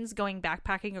mentions going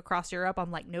backpacking across Europe, I'm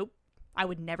like, nope, I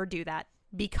would never do that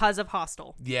because of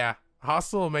Hostel. Yeah.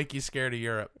 Hostel will make you scared of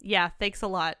Europe. Yeah, thanks a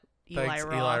lot, Thanks,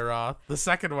 Eli Roth. The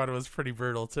second one was pretty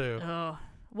brutal, too. Oh.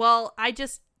 Well, I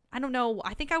don't know.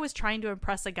 I think I was trying to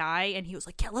impress a guy, and he was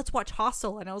like, yeah, let's watch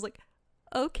Hostel. And I was like,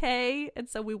 okay. And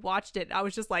so we watched it. I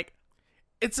was just like,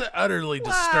 it's an utterly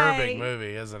disturbing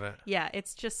movie, isn't it? Yeah,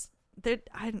 it's just that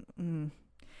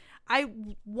I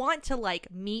want to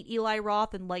like meet Eli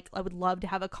Roth, and like I would love to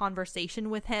have a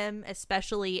conversation with him,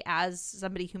 especially as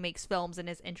somebody who makes films and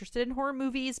is interested in horror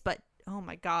movies. But oh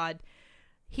my god,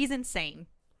 he's insane.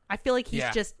 I feel like he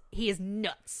is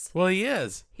nuts. Well, he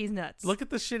is. He's nuts. Look at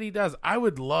the shit he does. I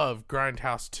would love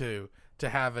Grindhouse 2 to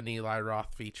have an Eli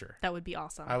Roth feature. That would be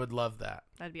awesome. I would love that.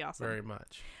 That'd be awesome. Very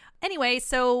much. Anyway,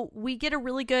 so we get a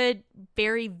really good,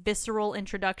 very visceral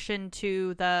introduction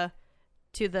to the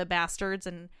bastards,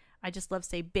 and I just love to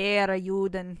say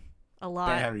Berjuden a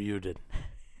lot. Berjuden.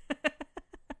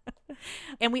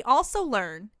 And we also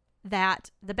learn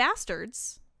that the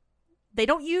bastards, they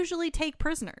don't usually take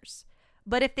prisoners,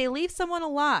 but if they leave someone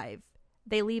alive,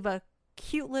 they leave a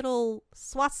cute little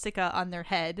swastika on their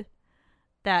head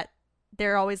that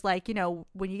they're always like, you know,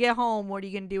 when you get home, what are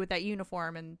you going to do with that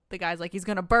uniform? And the guy's like, he's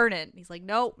going to burn it. And he's like,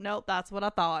 nope, that's what I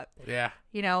thought. Yeah.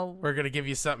 You know, we're going to give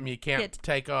you something you can't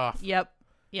take off. Yep.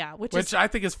 Yeah. Which I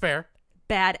think is fair.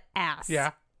 Badass.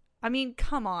 Yeah. I mean,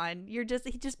 come on. He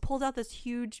just pulled out this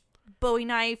huge Bowie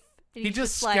knife. He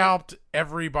just scalped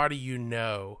everybody you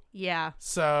know. Yeah.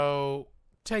 So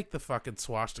take the fucking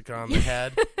swastika on the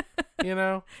head. You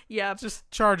know? Yeah. Just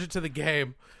charge it to the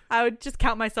game. I would just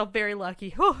count myself very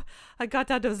lucky. Oh, I got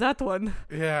out of that one.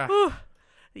 Yeah. Whew.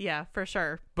 Yeah, for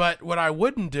sure. But what I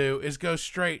wouldn't do is go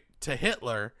straight to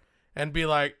Hitler and be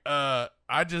like, I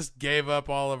just gave up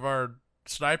all of our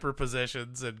sniper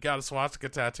positions and got a swastika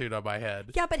tattooed on my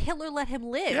head. Yeah, but Hitler let him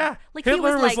live. Yeah. Like,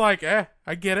 Hitler was like,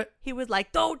 I get it. He was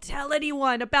like, don't tell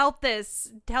anyone about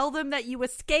this. Tell them that you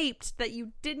escaped, that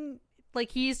you didn't.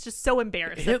 Like, he's just so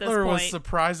embarrassed at this point. Hitler was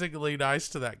surprisingly nice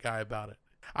to that guy about it.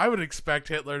 I would expect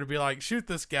Hitler to be like, shoot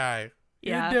this guy. He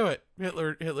didn't do it.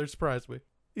 Hitler surprised me.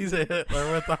 He's a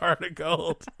Hitler with a heart of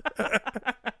gold.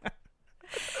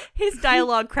 His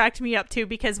dialogue cracked me up too,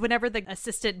 because whenever the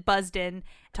assistant buzzed in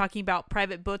talking about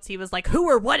Private Butz, he was like, who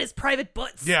or what is Private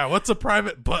Butz? Yeah, what's a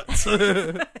Private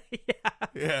Butz?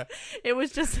 Yeah. It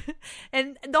was just,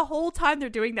 and the whole time they're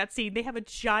doing that scene, they have a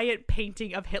giant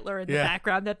painting of Hitler in the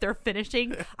background that they're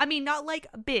finishing. I mean, not like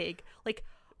big, like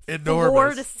enormous.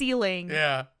 Floor to ceiling.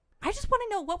 Yeah. I just want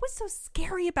to know, what was so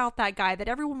scary about that guy that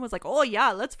everyone was like, oh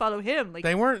yeah, let's follow him. Like,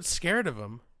 they weren't scared of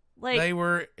him. Like, they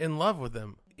were in love with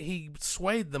him. He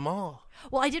swayed them all.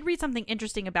 Well, I did read something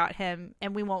interesting about him,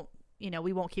 and we won't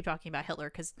keep talking about Hitler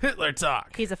because Hitler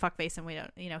talk. He's a fuckface, and we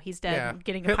don't. He's dead, Yeah.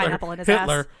 getting a Hitler, pineapple in his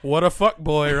Hitler, ass. what a fuck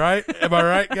boy, right? Am I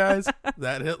right, guys?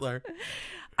 That Hitler.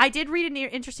 I did read an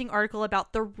interesting article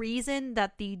about the reason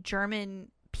that the German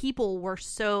people were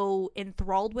so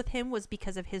enthralled with him was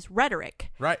because of his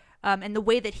rhetoric. Right. And the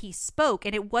way that he spoke.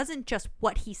 And it wasn't just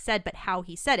what he said, but how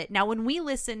he said it. Now, when we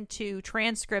listen to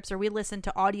transcripts or we listen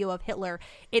to audio of Hitler,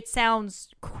 it sounds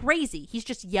crazy. He's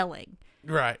just yelling.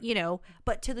 Right. You know,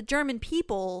 but to the German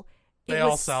people, they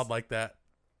all sound like that.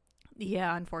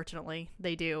 Yeah, unfortunately,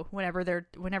 they do.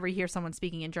 Whenever you hear someone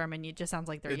speaking in German, it just sounds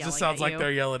like they're yelling. It just sounds like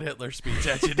they're yelling Hitler speech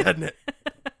at you, doesn't it?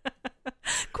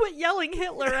 Quit yelling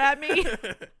Hitler at me.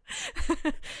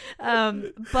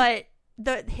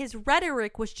 But his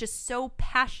rhetoric was just so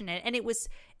passionate, and it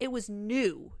was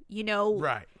new, you know.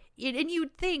 Right. And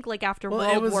you'd think, like, after World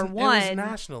War I, it was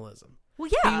nationalism. Well,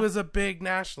 yeah, he was a big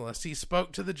nationalist. He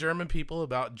spoke to the German people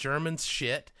about German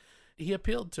shit. He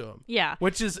appealed to him. Yeah.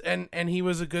 Which is, and he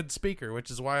was a good speaker, which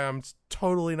is why I'm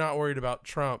totally not worried about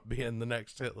Trump being the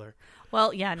next Hitler.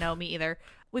 Well, yeah, no, me either.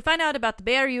 We find out about the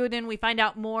Bearjuden. We find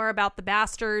out more about the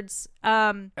bastards.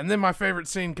 And then my favorite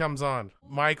scene comes on.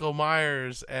 Michael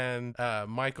Myers and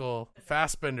Michael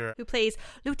Fassbender, who plays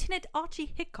Lieutenant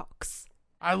Archie Hickox.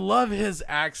 I love his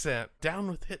accent. Down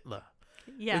with Hitler.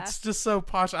 Yeah. It's just so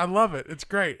posh. I love it. It's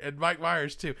great. And Mike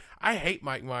Myers, too. I hate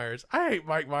Mike Myers. I hate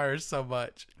Mike Myers so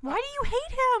much. Why do you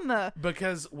hate him?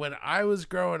 Because when I was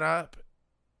growing up,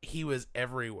 he was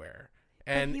everywhere.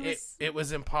 And it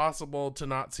was impossible to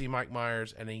not see Mike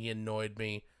Myers, and he annoyed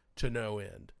me to no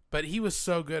end. But he was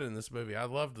so good in this movie. I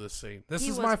loved this scene. This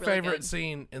is my favorite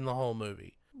scene in the whole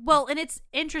movie. Well, and it's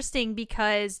interesting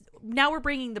because now we're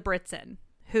bringing the Brits in,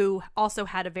 who also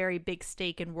had a very big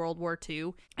stake in World War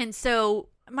II. And so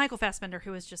Michael Fassbender,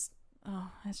 who is just,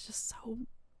 it's just so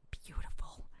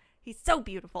beautiful. He's so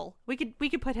beautiful. We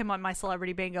could put him on my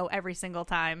celebrity bingo every single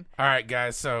time. All right,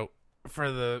 guys. So for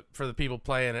the people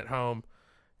playing at home,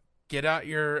 get out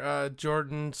your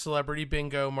Jordan celebrity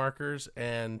bingo markers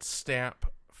and stamp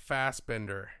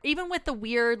Fassbender. Even with the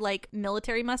weird, like,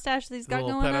 military mustache that he's got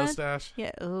going on. Little pedo stash.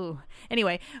 Yeah. Ooh.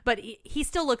 Anyway, but he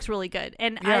still looks really good,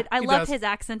 and yeah, I love his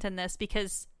accent in this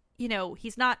because, you know,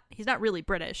 he's not really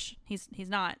British. He's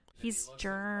not. He's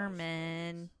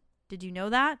German. Did you know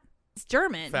that? He's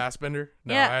German. Fassbender?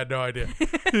 No, yeah. I had no idea.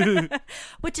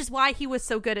 Which is why he was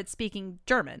so good at speaking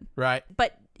German. Right.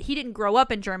 But he didn't grow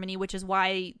up in Germany, which is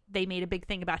why they made a big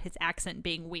thing about his accent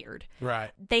being weird.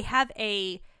 Right. They have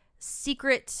a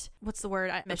secret, what's the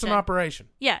word? It's an operation.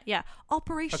 Yeah.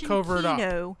 Operation a covert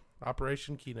Kino.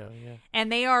 Operation Kino, yeah.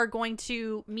 And they are going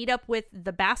to meet up with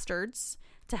the bastards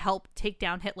to help take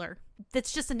down Hitler.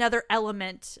 That's just another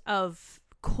element of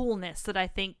coolness that I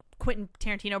think Quentin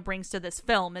Tarantino brings to this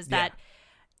film is that...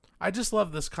 I just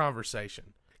love this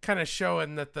conversation. Kind of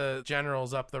showing that the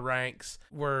generals up the ranks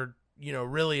were, you know,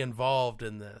 really involved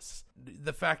in this.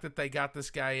 The fact that they got this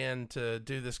guy in to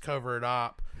do this covert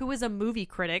op. Who was a movie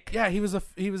critic. Yeah, he was a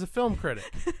film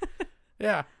critic.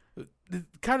 Yeah.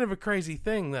 Kind of a crazy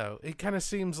thing, though. It kind of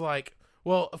seems like,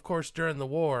 well, of course, during the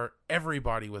war,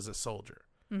 everybody was a soldier.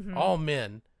 Mm-hmm. All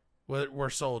men were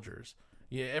soldiers.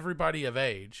 Yeah, everybody of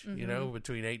age, you know,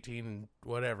 between 18 and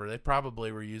whatever. They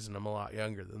probably were using them a lot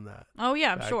younger than that. Oh,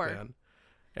 yeah, I'm sure. Then.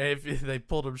 And if they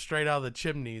pulled them straight out of the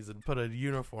chimneys and put a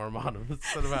uniform on them and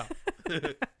set them out.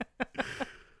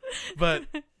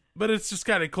 But it's just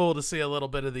kind of cool to see a little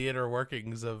bit of the inner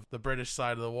workings of the British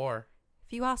side of the war.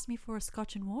 If you asked me for a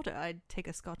scotch and water, I'd take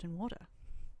a scotch and water.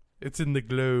 It's in the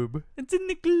globe. It's in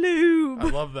the globe. I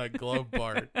love that globe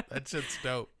part. That shit's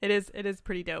dope. It is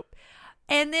pretty dope.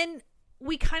 And then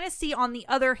we kind of see, on the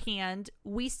other hand,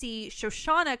 we see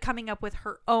Shoshana coming up with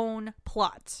her own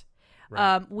plot.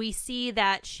 Right. We see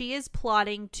that she is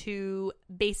plotting to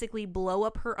basically blow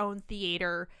up her own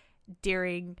theater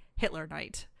during Hitler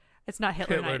Night. It's not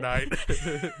Hitler Night.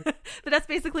 But that's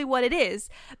basically what it is,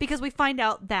 because we find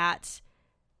out that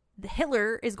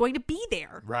Hitler is going to be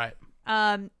there. Right.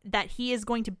 That he is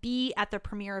going to be at the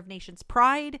premiere of Nation's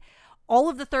Pride. All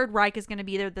of the Third Reich is going to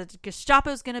be there. The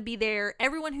Gestapo is going to be there.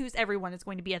 Everyone who's everyone is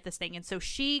going to be at this thing. And so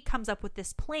she comes up with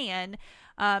this plan,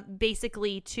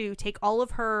 basically to take all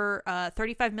of her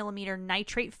 35 millimeter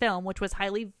nitrate film, which was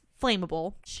highly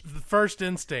flammable. The first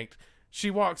instinct,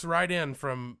 she walks right in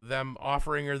from them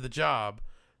offering her the job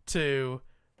to,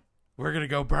 we're going to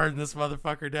go burn this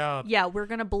motherfucker down. Yeah, we're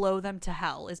going to blow them to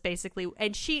hell is basically.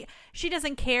 And she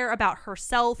doesn't care about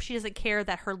herself. She doesn't care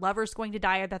that her lover's going to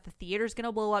die or that the theater's going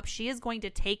to blow up. She is going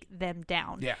to take them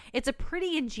down. Yeah. It's a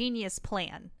pretty ingenious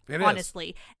plan, it honestly.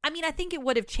 Is. I mean, I think it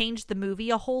would have changed the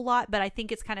movie a whole lot, but I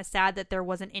think it's kind of sad that there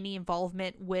wasn't any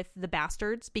involvement with the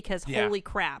bastards because holy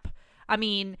crap. I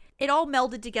mean, it all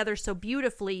melded together so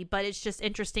beautifully, but it's just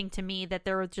interesting to me that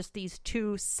there were just these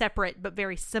two separate but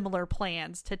very similar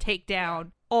plans to take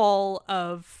down all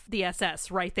of the SS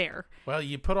right there. Well,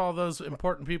 you put all those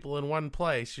important people in one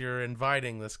place, you're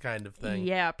inviting this kind of thing.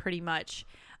 Yeah, pretty much.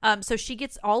 So she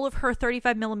gets all of her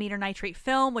 35 millimeter nitrate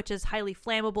film, which is highly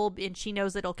flammable, and she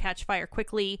knows it'll catch fire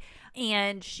quickly.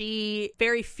 And she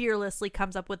very fearlessly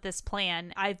comes up with this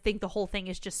plan. I think the whole thing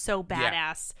is just so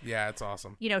badass. Yeah, it's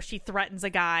awesome. You know, she threatens a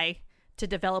guy to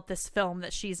develop this film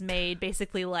that she's made,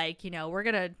 basically like, you know, we're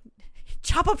going to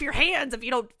chop off your hands if you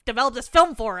don't develop this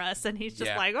film for us. And he's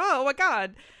just like, oh my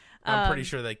God. I'm pretty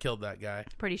sure they killed that guy.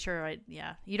 Pretty sure.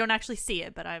 You don't actually see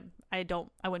it, but I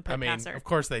wouldn't put it past her. Of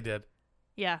course they did.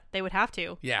 Yeah, they would have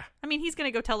to. Yeah. I mean, he's going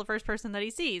to go tell the first person that he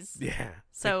sees. Yeah.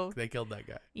 So they killed that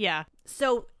guy. Yeah.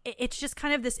 So it's just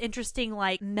kind of this interesting,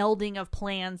 like, melding of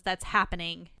plans that's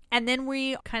happening. And then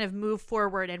we kind of move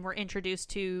forward and we're introduced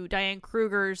to Diane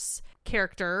Kruger's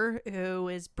character, who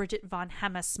is Bridget von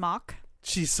Hammersmark.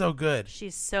 She's so good.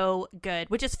 She's so good.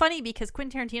 Which is funny because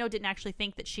Quentin Tarantino didn't actually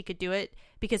think that she could do it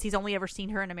because he's only ever seen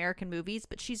her in American movies,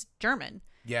 but she's German.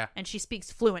 Yeah. And she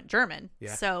speaks fluent German.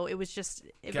 Yeah. So it was just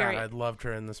God, I loved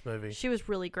her in this movie. She was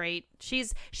really great. She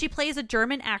plays a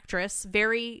German actress,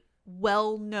 very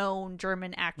well-known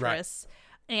German actress,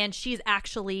 right. And she's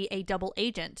actually a double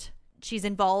agent. She's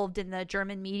involved in the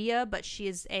German media, but she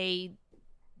is a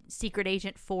secret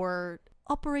agent for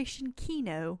Operation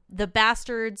Kino. The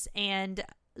Bastards and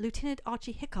Lieutenant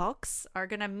Archie Hickox are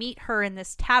going to meet her in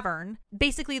this tavern.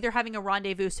 Basically, they're having a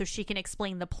rendezvous so she can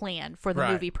explain the plan for the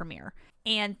movie premiere.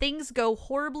 And things go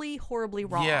horribly, horribly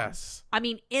wrong. Yes. I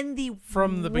mean, in the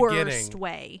From the worst beginning,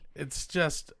 way. It's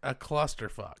just a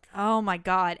clusterfuck. Oh my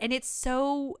God. And it's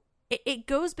so... It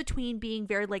goes between being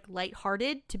very, like,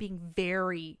 lighthearted to being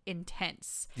very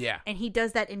intense. Yeah. And he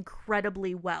does that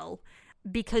incredibly well.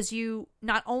 Because you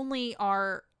not only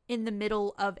are in the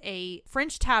middle of a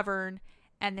French tavern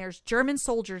and there's German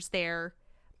soldiers there,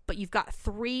 but you've got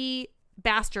 3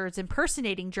 bastards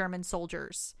impersonating German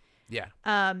soldiers. Yeah.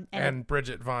 And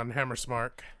Bridget von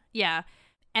Hammersmark. Yeah.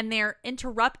 And they're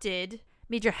interrupted.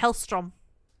 Major Hellstrom.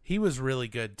 He was really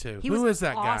good, too. Who is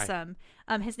that guy? Awesome.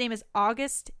 His name is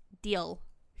August Deal.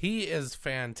 He is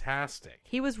fantastic.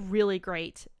 He was really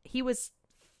great. He was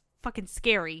fucking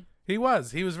scary. He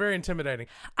was very intimidating.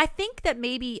 I think that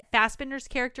maybe Fassbender's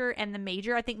character and the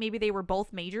Major, I think maybe they were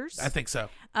both Majors. I think so.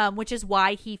 Which is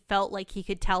why he felt like he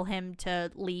could tell him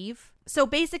to leave. So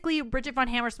basically, Bridget von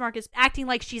Hammersmark is acting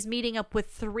like she's meeting up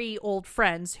with 3 old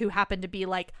friends who happen to be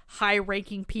like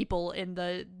high-ranking people in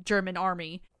the German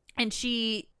army. And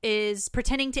she is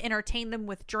pretending to entertain them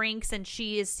with drinks, and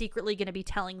she is secretly going to be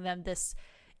telling them this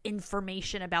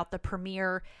information about the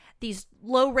premiere. These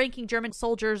low-ranking German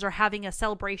soldiers are having a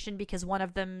celebration because one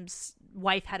of them's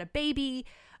wife had a baby,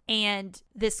 and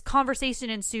this conversation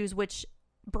ensues, which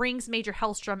brings Major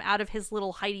Hellstrom out of his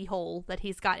little hidey hole that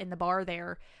he's got in the bar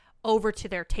there over to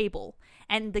their table.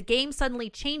 And the game suddenly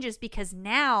changes because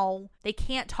now they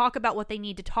can't talk about what they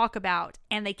need to talk about,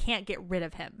 and they can't get rid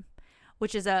of him,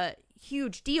 which is a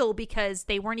huge deal because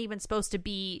they weren't even supposed to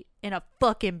be in a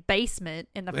fucking basement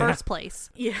in the first place.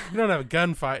 Yeah. You don't have a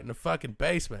gunfight in a fucking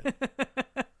basement.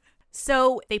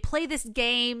 So they play this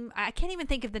game. I can't even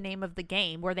think of the name of the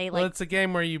game where they like... Well, it's a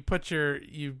game where you put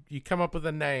you come up with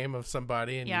a name of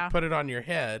somebody and you put it on your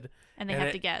head. And they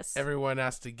have to guess. Everyone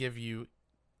has to give you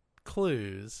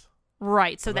clues.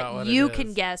 Right. So that you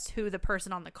can guess who the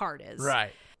person on the card is.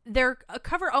 Right. Their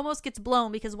cover almost gets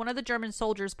blown because one of the German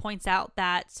soldiers points out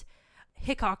that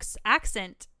Hickox's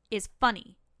accent is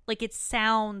funny. Like, it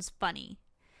sounds funny.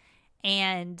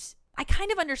 And I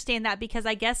kind of understand that because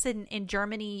I guess in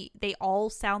Germany, they all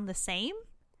sound the same.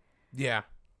 Yeah.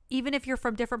 Even if you're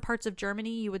from different parts of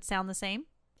Germany, you would sound the same.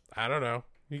 I don't know.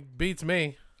 He beats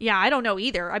me. Yeah, I don't know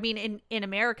either. I mean, in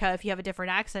America, if you have a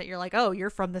different accent, you're like, oh, you're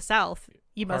from the South.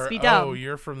 You must be dumb. Oh,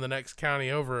 you're from the next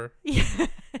county over.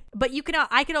 But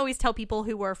I can always tell people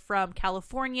who are from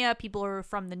California, people who are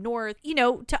from the North. You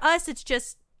know, to us,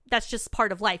 that's just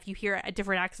part of life. You hear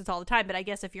different accents all the time. But I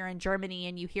guess if you're in Germany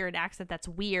and you hear an accent that's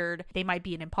weird, they might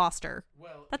be an imposter.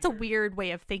 Well, that's a weird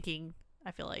way of thinking,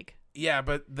 I feel like. Yeah,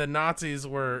 but the Nazis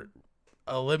were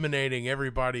eliminating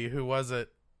everybody who wasn't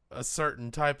a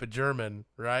certain type of German,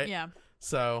 right? Yeah.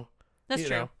 So, that's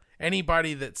true.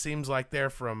 Anybody that seems like they're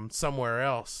from somewhere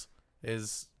else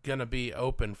is going to be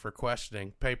open for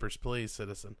questioning. Papers, please,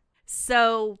 citizen.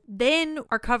 So then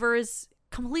our cover is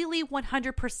completely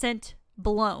 100%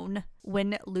 blown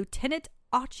when Lieutenant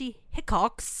Archie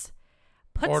Hickox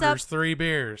orders 3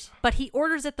 beers. But he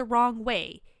orders it the wrong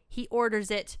way. He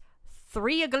orders it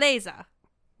 3 a glaser,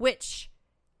 which,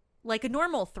 like a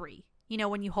normal 3, You know,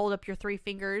 when you hold up your 3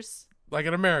 fingers. Like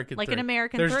an American Like 3. an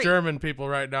American There's 3. German people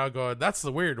right now going, that's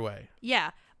the weird way.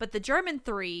 Yeah. But the German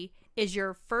 3 is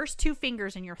your first 2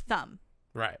 fingers and your thumb.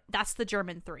 Right. That's the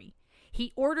German 3.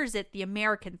 He orders it the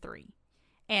American 3.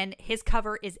 And his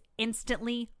cover is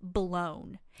instantly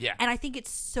blown. Yeah. And I think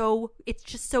it's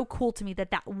just so cool to me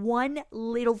that one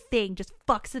little thing just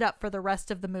fucks it up for the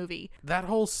rest of the movie. That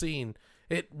whole scene,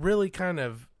 it really kind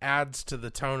of adds to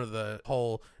the tone of the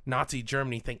whole Nazi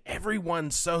Germany thing.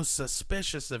 Everyone's so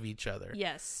suspicious of each other.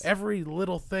 Yes. Every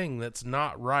little thing that's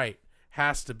not right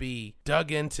has to be dug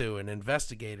into and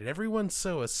investigated. Everyone's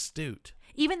so astute.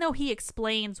 Even though he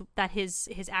explains that his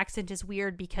accent is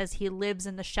weird because he lives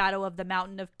in the shadow of the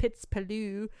mountain of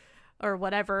Pitzpelu or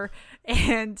whatever,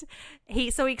 and he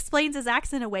explains his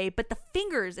accent away, but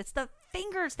it's the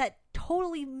fingers that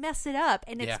totally mess it up.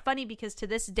 And it's funny because to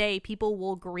this day people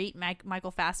will greet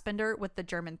Michael Fassbender with the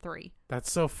German 3. That's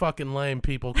so fucking lame,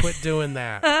 people. Quit doing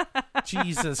that.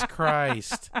 Jesus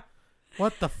Christ.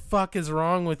 What the fuck is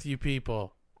wrong with you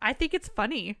people? I think it's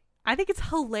funny. I think it's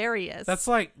hilarious. That's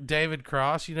like David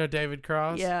Cross. You know David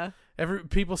Cross? Yeah.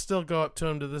 People still go up to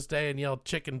him to this day and yell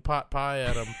chicken pot pie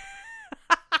at him.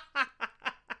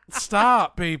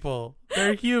 Stop, people.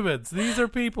 They're humans. These are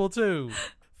people too.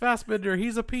 Fassbender,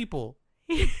 he's a people.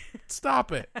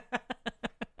 Stop it.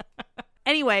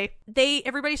 Anyway,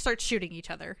 everybody starts shooting each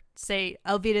other. Say,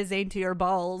 Auf Wiedersehen to your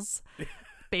balls.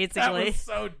 Basically. That was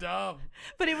so dumb.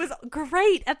 But it was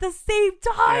great at the same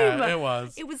time. Yeah, it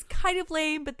was. It was kind of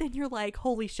lame, but then you're like,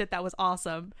 holy shit, that was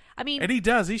awesome. I mean... And he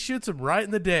does. He shoots him right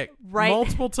in the dick. Right.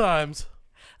 Multiple times.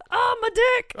 Oh, my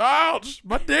dick! Ouch!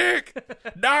 My dick!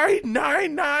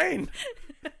 999!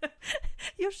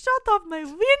 You shot off my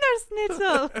wiener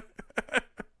schnitzel!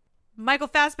 Michael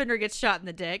Fassbender gets shot in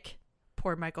the dick.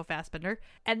 Poor Michael Fassbender.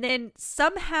 And then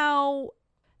somehow...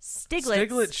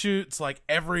 Stiglitz shoots like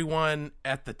everyone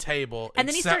at the table and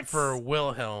except for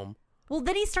Wilhelm. Well,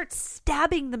 then he starts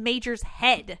stabbing the major's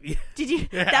head. Yeah. Did you?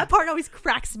 Yeah. That part always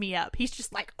cracks me up. He's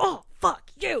just like, "Oh, fuck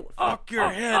you, fuck your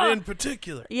head in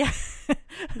particular." Yeah,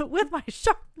 with my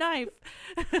sharp knife.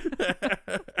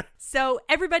 So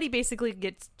everybody basically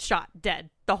gets shot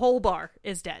dead. The whole bar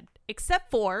is dead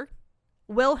except for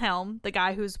Wilhelm, the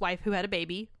guy whose wife who had a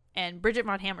baby, and Bridget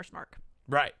von Hammersmark.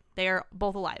 Right. They are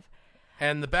both alive.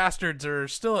 And the bastards are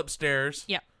still upstairs.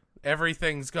 Yep.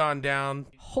 Everything's gone down.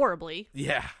 Horribly.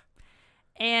 Yeah.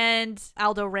 And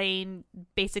Aldo Rain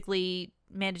basically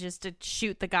manages to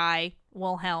shoot the guy,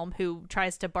 Wilhelm, who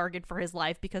tries to bargain for his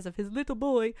life because of his little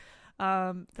boy.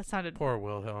 That sounded... Poor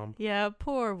Wilhelm. Yeah,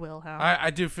 poor Wilhelm. I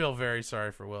do feel very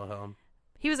sorry for Wilhelm.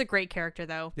 He was a great character,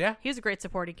 though. Yeah. He was a great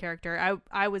supporting character.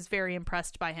 I was very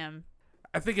impressed by him.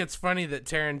 I think it's funny that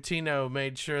Tarantino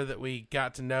made sure that we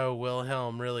got to know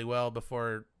Wilhelm really well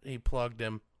before he plugged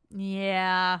him.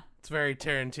 Yeah. It's a very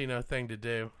Tarantino thing to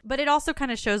do. But it also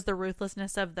kind of shows the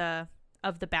ruthlessness of the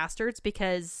bastards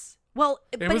because, well...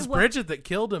 It was Bridget that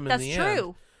killed him in the end. That's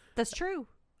true. That's true.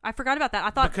 I forgot about that. I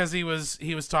thought... Because he was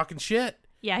talking shit.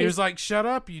 Yeah. He was like, shut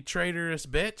up, you traitorous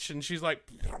bitch. And she's like...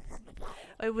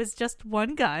 It was just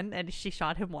one gun and she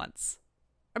shot him once.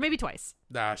 Or maybe twice.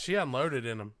 Nah, she unloaded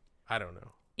in him. I don't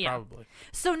know. Yeah. Probably.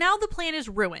 So now the plan is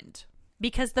ruined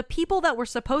because the people that were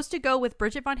supposed to go with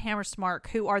Bridget von Hammersmark,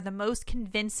 who are the most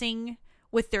convincing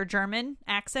with their German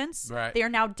accents, right, they are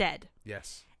now dead.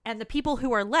 Yes. And the people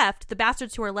who are left, the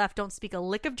bastards who are left, don't speak a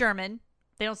lick of German.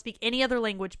 They don't speak any other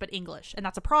language but English. And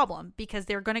that's a problem because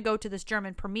they're going to go to this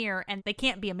German premiere and they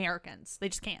can't be Americans. They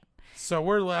just can't. So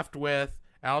we're left with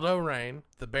Aldo Rain,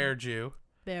 the Bear Jew.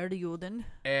 Bear de Juden.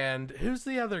 And who's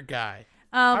the other guy?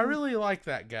 I really like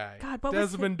that guy. God, what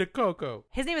Desmond DeCoco.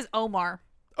 His name is Omar.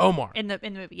 Omar. In the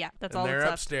movie, yeah. That's and all they're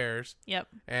that's upstairs. Yep.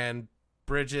 And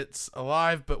Bridget's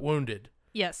alive but wounded.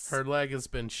 Yes. Her leg has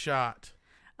been shot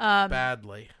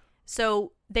badly.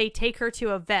 So they take her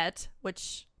to a vet,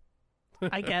 which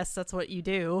I guess that's what you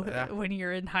do when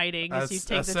you're in hiding. Is you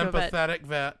take them to a vet. Sympathetic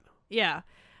vet. Yeah.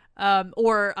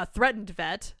 Or a threatened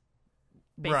vet,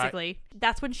 basically. Right.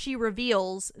 That's when she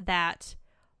reveals that,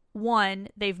 one,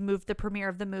 they've moved the premiere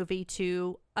of the movie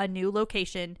to a new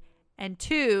location, and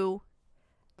two,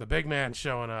 the big man's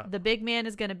showing up. The big man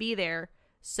is going to be there.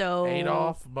 So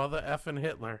Adolf mother effing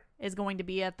Hitler is going to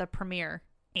be at the premiere.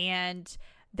 And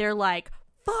they're like,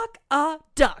 fuck a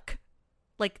duck.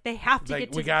 Like, they have to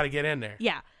get to... We got to get in there.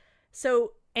 Yeah.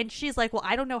 So, and she's like, well,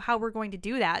 I don't know how we're going to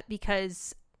do that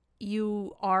because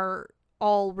you are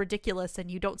all ridiculous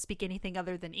and you don't speak anything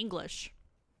other than English.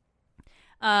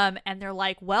 And they're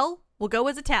like, well, we'll go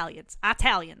as Italians.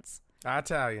 Italians. I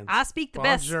speak the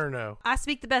best. Buongiorno. I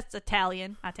speak the best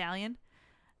Italian.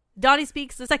 Donnie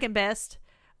speaks the second best.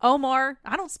 Omar,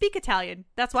 I don't speak Italian.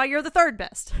 That's why you're the third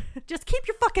best. Just keep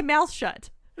your fucking mouth shut.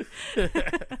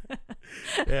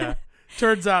 Yeah.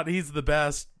 Turns out he's the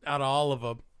best out of all of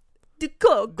them. De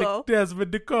Coco.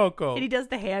 Desmond de Coco. And he does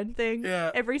the hand thing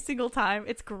every single time.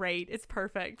 It's great. It's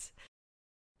perfect.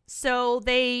 So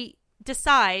they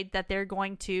decide that they're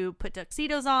going to put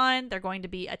tuxedos on. They're going to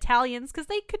be Italians because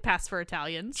they could pass for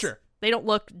Italians. Sure. They don't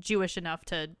look Jewish enough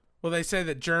to... Well, they say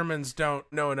that Germans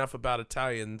don't know enough about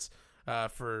Italians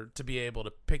to be able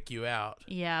to pick you out.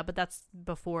 Yeah, but that's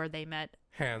before they met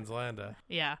Hans Landa.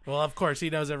 Yeah. Well, of course, he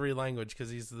knows every language because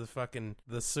he's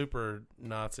the super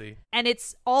Nazi. And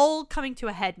it's all coming to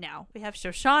a head now. We have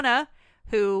Shoshana,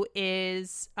 who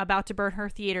is about to burn her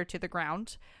theater to the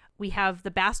ground. We have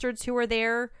the bastards who are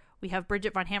there. We have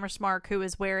Bridget von Hammersmark, who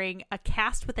is wearing a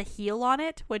cast with a heel on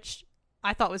it, which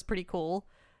I thought was pretty cool.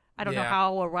 I don't know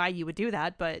how or why you would do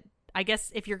that, but I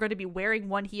guess if you're going to be wearing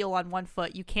one heel on one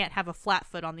foot, you can't have a flat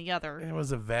foot on the other. It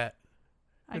was a vet.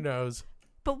 Who knows?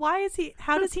 But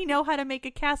how does he know how to make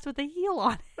a cast with a heel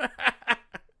on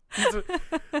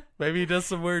it? Maybe he does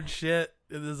some weird shit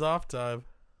in his off time.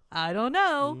 I don't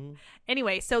know. Mm-hmm.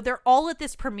 Anyway, so they're all at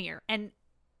this premiere, and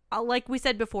like we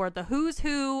said before, the who's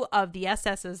who of the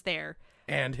SS is there.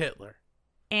 And Hitler.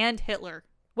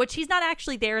 Which he's not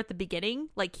actually there at the beginning.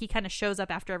 Like, he kind of shows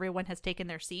up after everyone has taken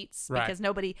their seats. Right. Because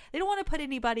they don't want to put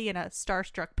anybody in a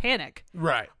starstruck panic.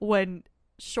 Right. When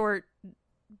short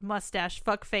mustache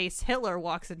fuckface Hitler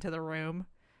walks into the room.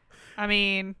 I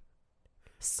mean,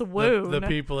 swoon. The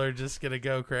people are just going to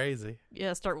go crazy.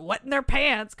 Yeah, start wetting their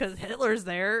pants because Hitler's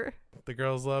there. The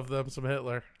girls love them some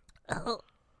Hitler.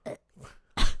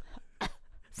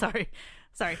 Sorry.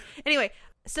 Anyway,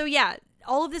 so yeah,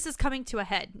 all of this is coming to a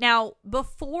head. Now,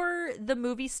 before the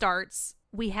movie starts,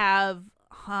 we have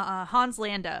Hans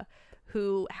Landa,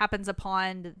 who happens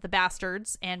upon the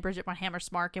bastards and Bridget von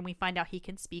Hammersmark, and we find out he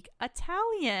can speak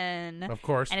Italian. Of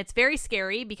course. And it's very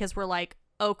scary because we're like,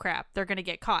 oh crap, they're going to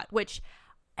get caught, which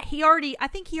I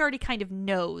think he already kind of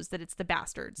knows that it's the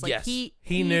bastards. Like, yes.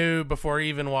 He knew before he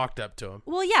even walked up to him.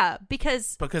 Well, yeah,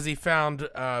 because he found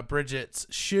Bridget's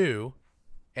shoe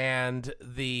and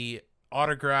the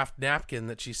autographed napkin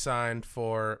that she signed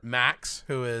for Max,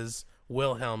 who is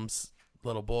Wilhelm's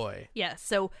little boy. Yeah,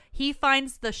 so he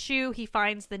finds the shoe, he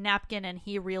finds the napkin, and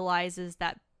he realizes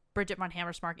that Bridget von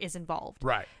Hammersmark is involved.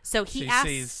 Right. So he asks...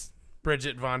 sees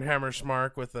Bridget von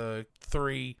Hammersmark with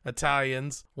 3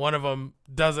 Italians. One of them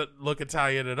doesn't look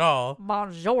Italian at all.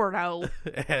 Buongiorno.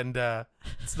 And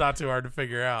it's not too hard to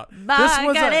figure out.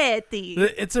 Margaretti.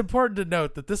 It's important to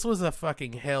note that this was a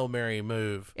fucking Hail Mary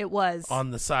move. It was. On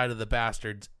the side of the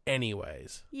bastards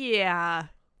anyways. Yeah.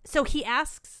 So he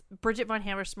asks Bridget von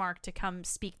Hammersmark to come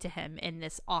speak to him in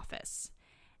this office.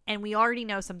 And we already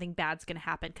know something bad's going to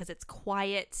happen because it's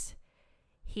quiet.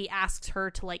 He asks her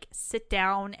to, like, sit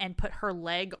down and put her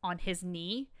leg on his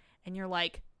knee. And you're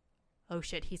like, oh,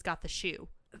 shit, he's got the shoe.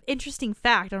 Interesting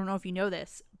fact, I don't know if you know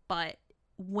this, but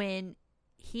when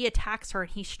he attacks her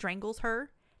and he strangles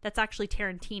her, that's actually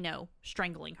Tarantino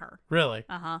strangling her. Really?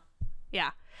 Uh-huh. Yeah.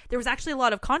 There was actually a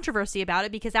lot of controversy about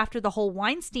it because after the whole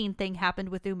Weinstein thing happened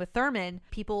with Uma Thurman,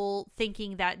 people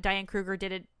thinking that Diane Kruger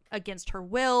did it against her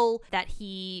will, that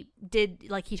he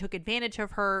took advantage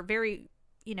of her,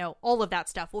 all of that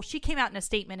stuff. Well, she came out in a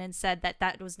statement and said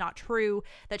that was not true,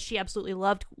 that she absolutely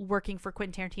loved working for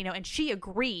Quentin Tarantino, and she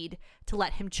agreed to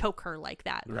let him choke her like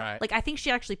that. Right. Like, I think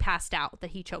she actually passed out that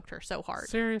he choked her so hard.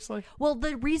 Seriously? Well,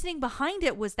 the reasoning behind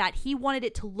it was that he wanted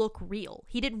it to look real.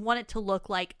 He didn't want it to look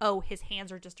like, oh, his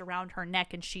hands are just around her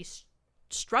neck and she's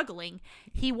struggling.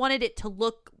 He wanted it to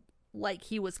look like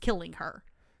he was killing her.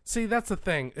 See, that's the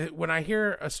thing. When I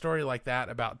hear a story like that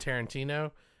about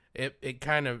Tarantino, it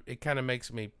kind of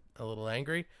makes me a little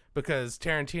angry because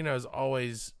Tarantino's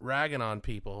always ragging on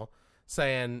people,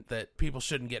 saying that people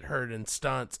shouldn't get hurt in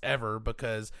stunts ever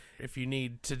because if you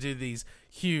need to do these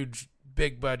huge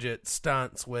big budget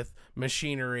stunts with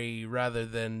machinery rather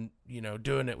than,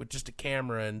 doing it with just a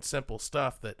camera and simple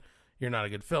stuff, that you're not a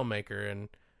good filmmaker. And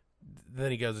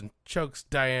then he goes and chokes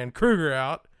Diane Kruger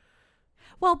out.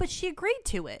 Well, but she agreed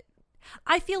to it.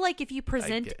 I feel like if you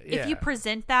present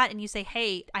that and you say,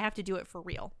 hey, I have to do it for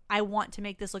real. I want to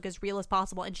make this look as real as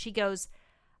possible. And she goes,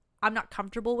 I'm not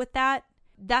comfortable with that.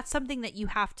 That's something that you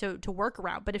have to work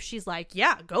around. But if she's like,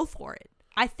 yeah, go for it.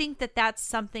 I think that's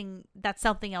something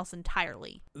else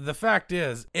entirely. The fact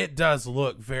is, it does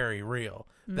look very real.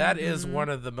 Mm-hmm. That is one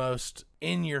of the most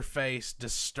in-your-face,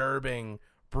 disturbing,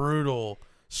 brutal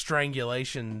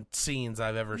strangulation scenes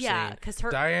I've ever Yeah, seen. 'cause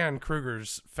her- Diane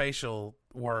Kruger's facial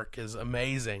work is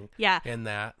amazing. Yeah. In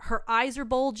that. Her eyes are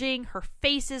bulging. Her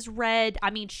face is red. I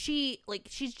mean, she's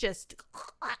just...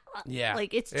 Yeah.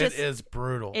 Like, it's just... It is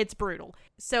brutal. It's brutal.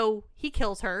 So he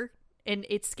kills her, and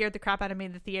it scared the crap out of me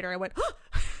in the theater. I went,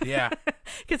 Yeah.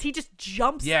 Because he just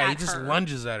jumps at her. Yeah, he just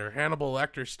lunges at her, Hannibal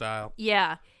Lecter style.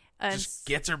 Yeah. Just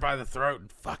gets her by the throat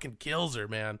and fucking kills her,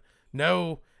 man.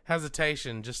 No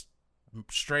hesitation, just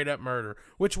straight up murder.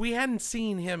 Which we hadn't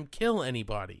seen him kill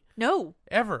anybody. No.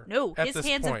 Ever. No, at his this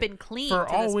hands have point. been clean For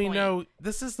to all this we point. know,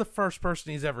 this is the first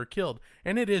person he's ever killed.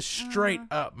 And it is straight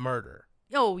up murder.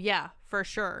 Oh, yeah, for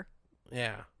sure.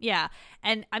 Yeah. Yeah.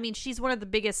 And I mean, she's one of the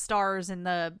biggest stars in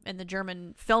the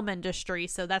German film industry,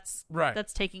 so that's Right.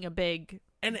 that's taking a big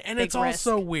And big it's risk.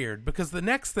 also weird because the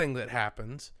next thing that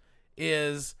happens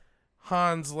is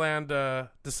Hans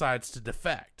Landa decides to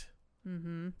defect.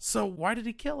 Mm-hmm. So why did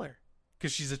he kill her?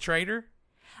 Because she's a traitor?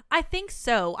 I think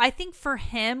so. I think for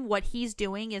him, what he's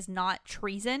doing is not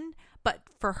treason, but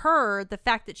for her, the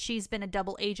fact that she's been a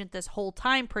double agent this whole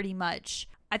time, pretty much,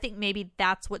 I think maybe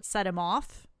that's what set him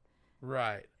off.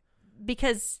 Right.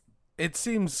 Because it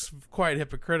seems quite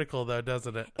hypocritical, though,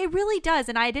 doesn't it? it really does.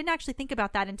 And I didn't actually think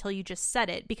about that until you just said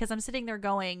it, because I'm sitting there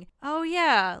going, oh,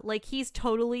 yeah, like he's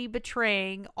totally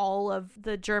betraying all of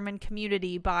the German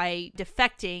community by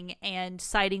defecting and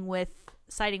siding with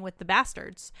the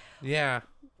bastards. Yeah.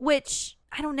 Which,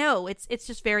 I don't know. It's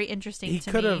just very interesting to me.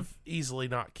 He could have easily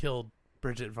not killed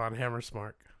Bridget von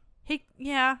Hammersmark.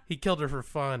 Yeah. He killed her for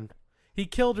fun. He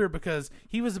killed her because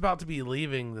he was about to be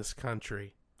leaving this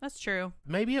country. That's true.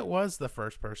 Maybe it was the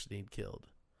first person he'd killed.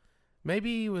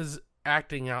 Maybe he was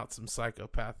acting out some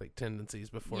psychopathic tendencies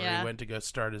before he went to go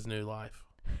start his new life.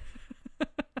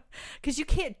 Because you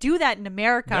can't do that in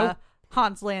America, Nope.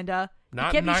 Hans Landa.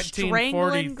 Not you in can't be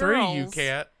strangling 1943, you girls.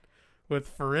 can't. With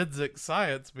forensic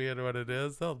science being what it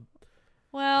is, they'll...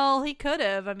 Well, he could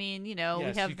have. I mean, you know,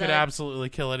 Yes, we have you could absolutely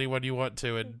kill anyone you want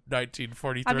to in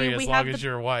 1943 I mean, as we long have as the-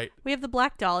 you're white. we have the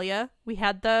Black Dahlia. We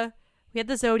had the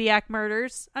Zodiac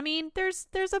murders. I mean, there's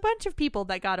a bunch of people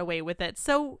that got away with it.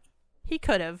 So he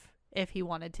could have if he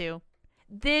wanted to.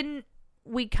 Then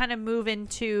we kind of move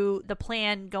into the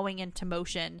plan going into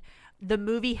motion. The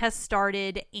movie has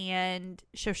started, and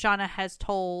Shoshana has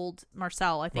told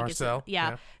Marcel, I think Marcel,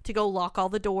 yeah. to go lock all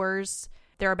the doors.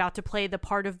 They're about to play the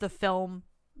part of the film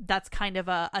that's kind of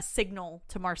a signal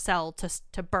to Marcel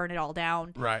to burn it all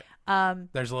down. Right.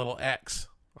 There's a little X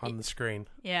on the screen.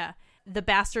 Yeah. The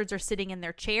bastards are sitting in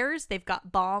their chairs. They've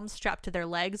got bombs strapped to their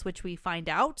legs, which we find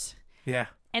out. Yeah.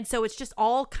 And so it's just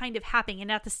all kind of happening.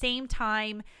 And at the same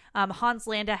time, Hans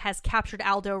Landa has captured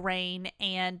Aldo Rain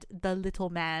and the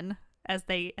little man, as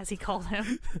he called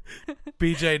him.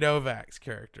 BJ Novak's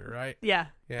character, right? Yeah,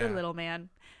 Yeah. the little man.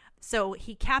 So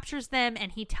he captures them,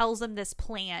 and he tells them this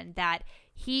plan that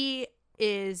he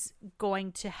is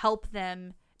going to help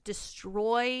them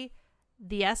destroy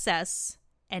the SS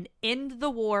and end the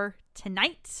war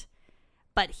tonight.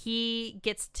 But he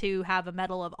gets to have a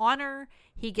Medal of Honor.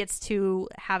 He gets to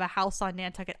have a house on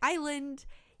Nantucket Island.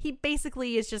 He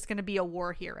basically is just going to be a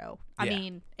war hero. I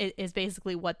mean, it is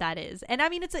basically what that is. And I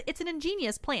mean, it's an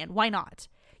ingenious plan. Why not?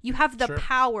 You have the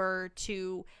power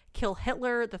to kill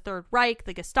Hitler, the Third Reich,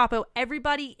 the Gestapo,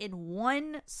 everybody in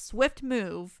one swift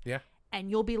move. Yeah. And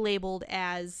you'll be labeled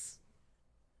as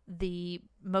the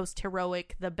most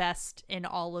heroic, the best in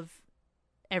all of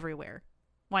everywhere.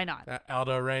 Why not?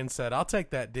 Aldo Rain said, I'll take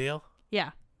that deal.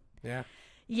 Yeah. Yeah.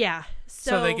 Yeah.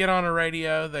 So they get on a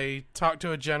radio, they talk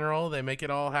to a general, they make it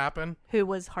all happen. Who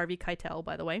was Harvey Keitel,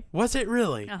 by the way. Was it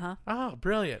really? Uh-huh. Oh,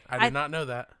 brilliant. I did not know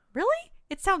that. Really?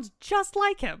 It sounds just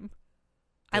like him.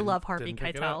 I Didn't- love Harvey didn't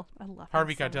pick it Keitel. up. I love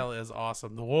Harvey him so Keitel is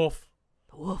awesome. The Wolf.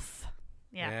 much. Woof.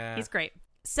 Yeah. He's great.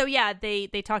 So yeah, they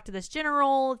talk to this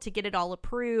general to get it all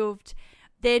approved.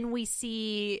 Then we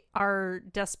see our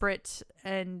desperate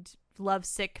and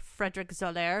lovesick Frederick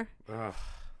Zoller Ugh.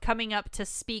 coming up to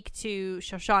speak to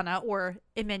Shoshana, or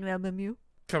Emmanuel Lemieux.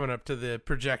 Coming up to the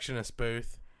projectionist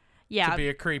booth Yeah. to be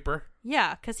a creeper.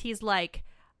 Yeah, because he's like,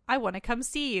 I want to come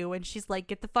see you. And she's like,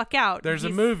 get the fuck out. There's a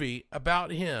He's- movie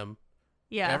about him.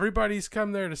 Yeah. Everybody's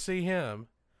come there to see him.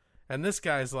 And this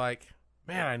guy's like,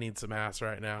 man, I need some ass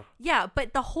right now. Yeah,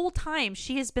 but the whole time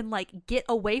she has been like, get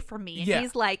away from me. And Yeah.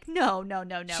 he's like, no.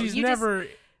 She's You never,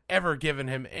 ever given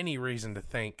him any reason to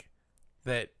think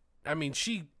that, I mean,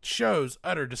 she shows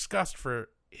utter disgust for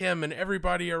him and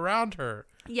everybody around her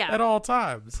Yeah. at all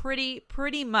times.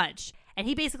 Pretty much. And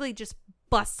he basically just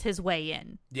busts his way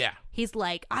in. Yeah. He's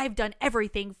like, I've done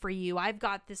everything for you. I've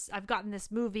gotten this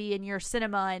movie in your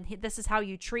cinema, and this is how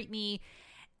you treat me.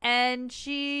 And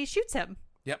she shoots him.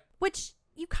 Yep. Which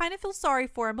you kind of feel sorry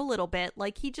for him a little bit.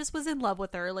 Like, he just was in love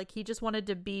with her. Like, he just wanted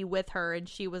to be with her, and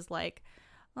she was like,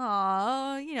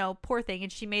 "Aw, you know, poor thing."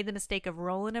 And she made the mistake of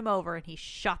rolling him over, and he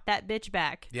shot that bitch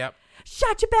back. Yep.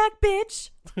 Shot you back, bitch.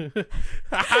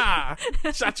 Ha!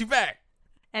 Shot you back.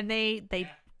 And they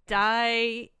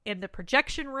die in the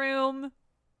projection room,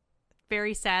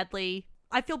 very sadly.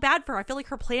 I feel bad for her. I feel like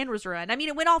her plan was ruined. I mean,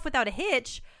 it went off without a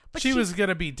hitch, but she was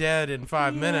gonna be dead in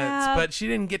 5 minutes, but she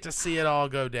didn't get to see it all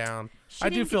go down. I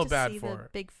do feel bad for her.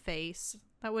 Big face.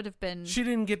 That would have been. She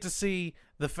didn't get to see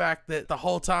the fact that the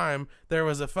whole time there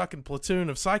was a fucking platoon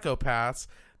of psychopaths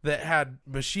that had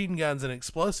machine guns and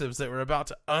explosives that were about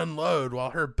to unload while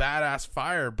her badass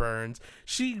fire burns.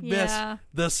 She missed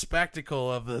the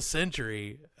spectacle of the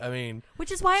century. I mean,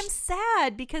 which is why I'm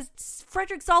sad, because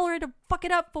Frederick Zoller had to fuck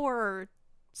it up for her.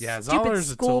 Yeah, stupid Zoller's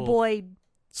schoolboy,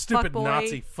 stupid fuckboy.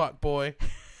 Nazi fuckboy.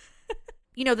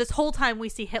 You know, this whole time we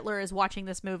see Hitler is watching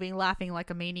this movie, laughing like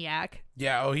a maniac.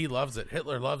 Yeah, oh, he loves it.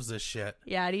 Hitler loves this shit.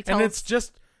 Yeah, and he tells. And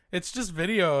it's just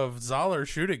video of Zoller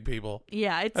shooting people.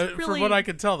 Yeah, it's really. From what I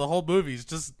can tell, the whole movie's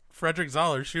just Frederick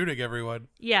Zoller shooting everyone.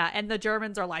 Yeah, and the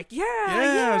Germans are like,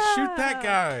 yeah, shoot that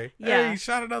guy. Yeah. Hey, he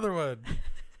shot another one.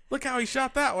 Look how he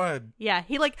shot that one. Yeah,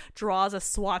 he like draws a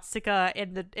swastika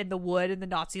in the wood, and the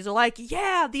Nazis are like,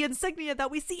 yeah, the insignia that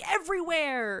we see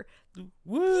everywhere.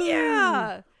 Woo.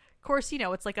 Yeah. Of course, you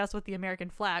know, it's like us with the American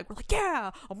flag. We're like,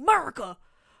 yeah, America,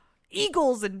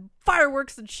 eagles and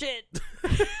fireworks and shit.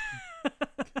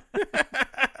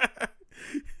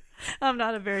 I'm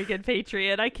not a very good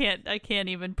patriot. I can't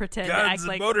even pretend Guns to act and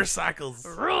like motorcycles.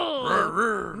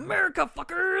 America,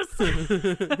 fuckers.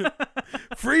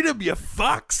 Freedom, you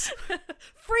fucks.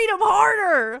 Freedom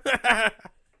harder.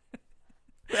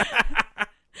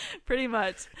 Pretty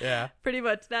much. Yeah. Pretty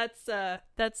much.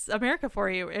 That's America for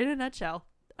you in a nutshell.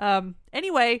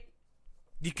 Anyway.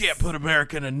 You can't put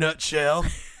America in a nutshell.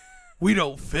 We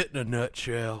don't fit in a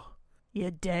nutshell.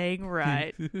 You're dang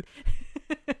right.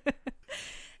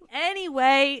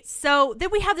 Anyway, so then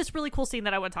we have this really cool scene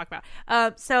that I want to talk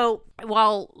about. So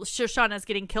while Shoshana's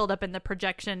getting killed up in the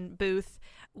projection booth,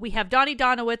 we have Donnie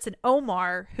Donowitz and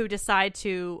Omar who decide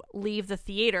to leave the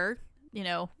theater. You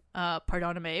know,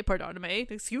 pardonnez-moi,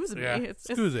 excuse me. Yeah.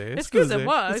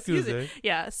 Excuse me.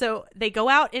 Yeah, so they go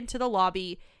out into the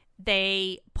lobby.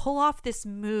 They pull off this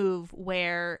move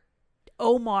where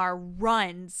Omar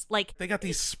runs like they got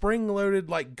these spring-loaded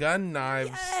like gun knives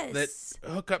yes.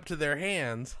 that hook up to their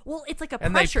hands. Well, it's like a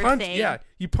and pressure they punch, thing. Yeah,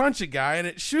 you punch a guy and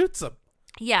it shoots him.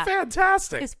 Yeah,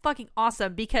 fantastic. It's fucking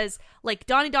awesome because like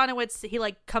Donnie Donowitz, he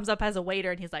like comes up as a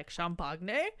waiter and he's like champagne,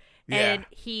 and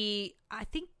I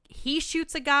think he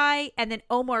shoots a guy and then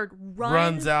Omar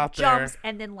runs out jumps there.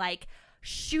 And then like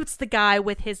shoots the guy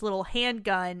with his little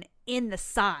handgun in the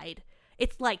side.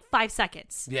 It's like 5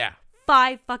 seconds. Yeah.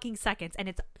 5 fucking seconds, and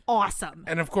it's awesome.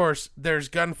 And of course, there's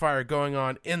gunfire going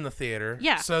on in the theater.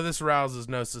 Yeah. So this rouses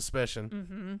no suspicion.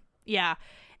 Mm-hmm. Yeah.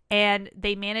 And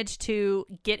they manage to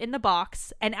get in the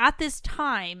box. And at this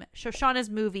time, Shoshana's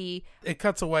movie... It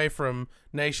cuts away from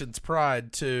Nation's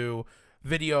Pride to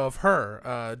video of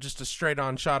her. Just a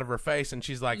straight-on shot of her face. And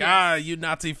she's like, yes. You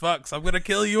Nazi fucks. I'm going to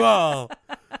kill you all.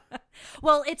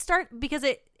 Well, it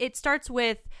starts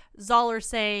with Zoller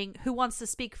saying, "Who wants to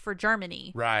speak for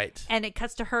Germany?" Right. And it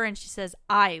cuts to her and she says,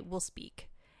 "I will speak."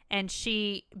 And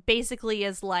she basically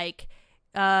is like,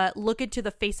 look into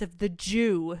the face of the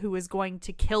Jew who is going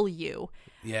to kill you.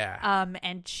 Yeah.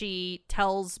 And she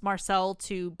tells Marcel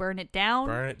to burn it down.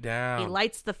 Burn it down. He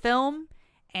lights the film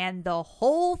and the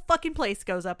whole fucking place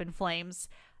goes up in flames.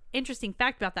 Interesting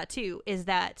fact about that too is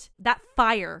that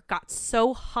fire got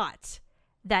so hot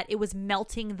that it was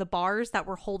melting the bars that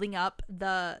were holding up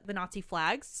the Nazi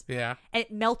flags. Yeah. And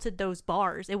it melted those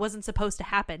bars. It wasn't supposed to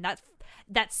happen.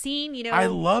 That scene, you know. I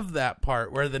love that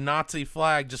part where the Nazi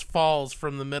flag just falls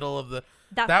from the middle of the...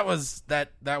 That wasn't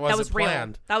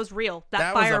planned. That was real.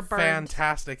 That was fire a burned.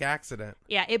 Fantastic accident.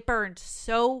 Yeah, it burned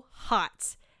so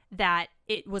hot that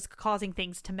it was causing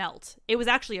things to melt. It was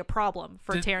actually a problem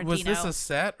for Tarantino. Was this a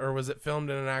set or was it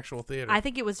filmed in an actual theater? I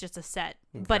think it was just a set,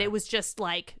 but it was just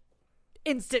like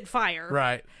instant fire.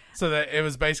 Right. So that it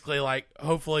was basically like,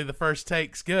 hopefully the first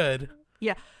take's good.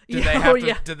 Yeah. Did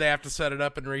they have to set it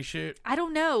up and reshoot? I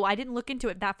don't know. I didn't look into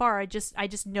it that far. I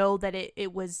just know that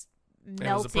it was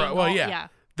melting. Yeah.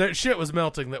 That shit was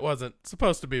melting that wasn't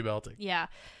supposed to be melting. Yeah.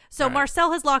 So right.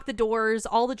 Marcel has locked the doors.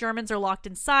 All the Germans are locked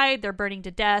inside. They're burning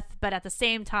to death. But at the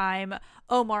same time,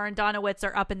 Omar and Donowitz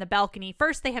are up in the balcony.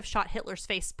 First, they have shot Hitler's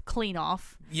face clean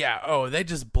off. Yeah. Oh, they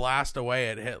just blast away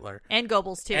at Hitler. And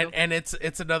Goebbels, too. And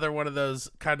it's another one of those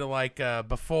kind of like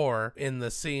before in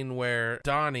the scene where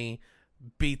Donnie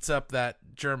beats up that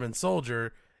German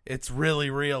soldier. it's really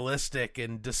realistic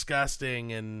and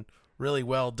disgusting and really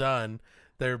well done.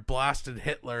 They're blasted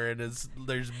Hitler and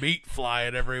there's meat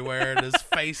flying everywhere and his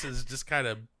face is just kind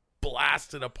of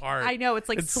blasted apart. I know, it's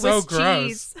like it's Swiss so gross.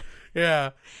 cheese.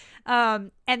 Yeah.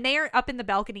 And they're up in the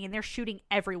balcony and they're shooting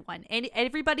everyone. And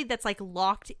everybody that's like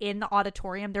locked in the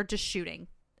auditorium, they're just shooting.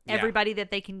 Everybody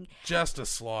that they can. Just a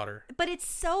slaughter. But it's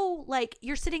so like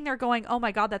you're sitting there going, "Oh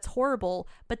my God, that's horrible."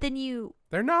 But then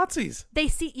they're Nazis.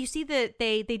 You see that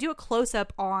they do a close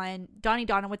up on Donnie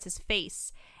Donowitz's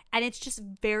face, and it's just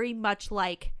very much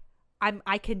like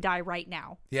I can die right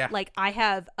now. Yeah. Like I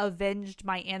have avenged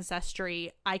my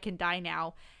ancestry. I can die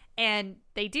now. And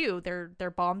they do.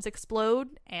 Their bombs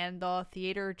explode and the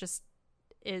theater just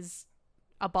is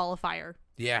a ball of fire.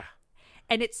 Yeah.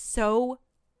 And it's so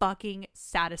fucking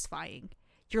satisfying.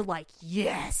 You're like,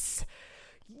 yes,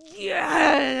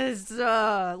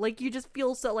 like you just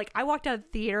feel so like I walked out of the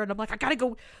theater and I'm like, I gotta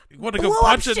go. You want to go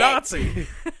punch a Nazi?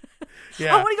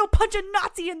 Yeah, I want to go punch a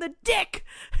Nazi in the dick.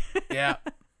 Yeah,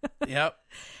 yep.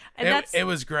 And it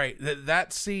was great.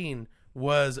 That scene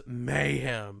was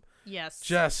mayhem. Yes,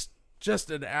 just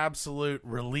an absolute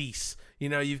release. You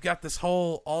know, you've got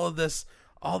all this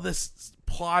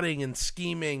plotting and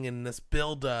scheming and this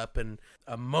build up and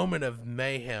a moment of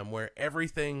mayhem where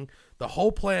the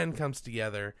whole plan comes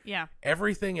together. Yeah.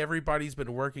 Everything everybody's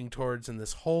been working towards in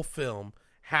this whole film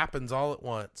happens all at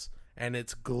once, and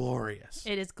it's glorious.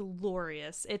 It is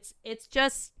glorious. It's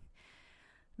just,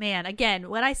 man, again,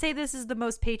 when I say this is the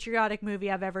most patriotic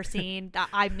movie I've ever seen,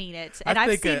 I mean it. And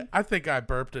I think I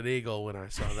burped an eagle when I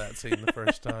saw that scene the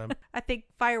first time. I think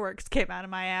fireworks came out of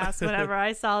my ass whenever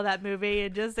I saw that movie.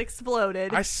 It just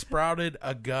exploded. I sprouted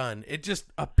a gun. It just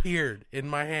appeared in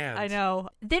my hands. I know.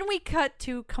 Then we cut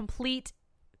to complete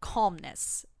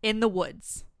calmness in the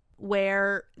woods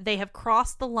where they have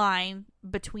crossed the line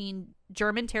between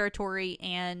German territory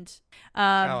and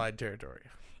Allied territory.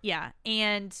 Yeah,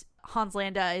 and Hans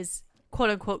Landa is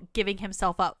quote-unquote giving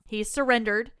himself up. He's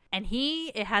surrendered, and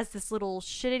it has this little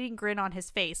shit-eating grin on his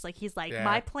face. Like, he's like,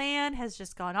 my plan has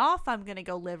just gone off. I'm going to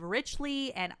go live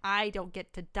richly, and I don't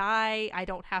get to die. I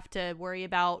don't have to worry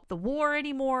about the war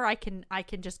anymore. I can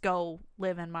just go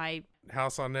live in my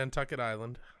house on Nantucket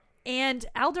Island. And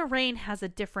Aldo Rain has a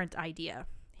different idea.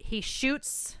 He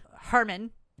shoots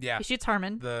Herman. Yeah. He shoots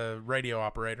Herman, the radio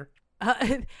operator.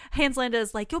 Hans Landa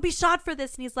is like, you'll be shot for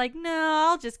this. And he's like, no,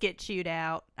 I'll just get chewed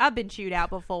out. I've been chewed out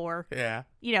before. Yeah.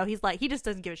 You know, he's like, he just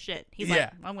doesn't give a shit. He's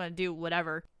like, I'm going to do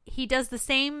whatever. He does the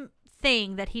same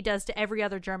thing that he does to every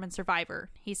other German survivor.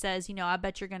 He says, you know, I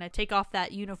bet you're going to take off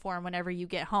that uniform whenever you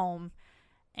get home.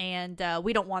 And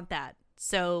we don't want that.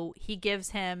 So he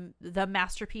gives him the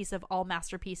masterpiece of all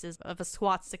masterpieces of a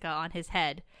swastika on his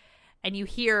head. And you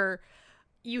hear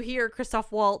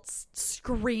Christoph Waltz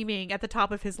screaming at the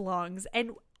top of his lungs.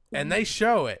 And they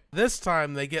show it. This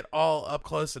time they get all up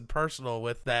close and personal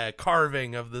with the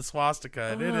carving of the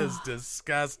swastika. And it is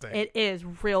disgusting. It is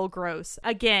real gross.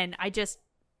 Again, I just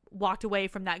walked away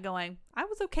from that going, I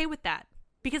was okay with that.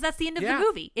 Because that's the end of the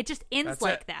movie. It just ends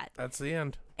that. That's the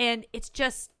end. And it's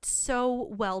just so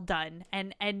well done.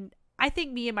 And I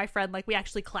think me and my friend, like, we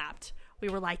actually clapped. We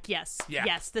were like, yes,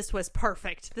 this was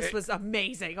perfect. This was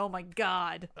amazing. Oh, my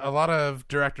God. A lot of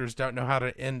directors don't know how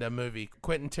to end a movie.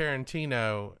 Quentin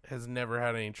Tarantino has never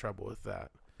had any trouble with that.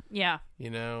 Yeah.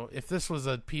 You know, if this was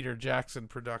a Peter Jackson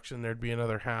production, there'd be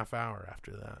another half hour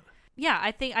after that. Yeah,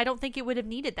 I don't think it would have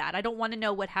needed that. I don't want to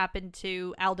know what happened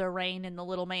to Aldo Rain and the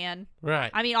little man. Right.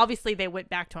 I mean, obviously they went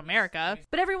back to America,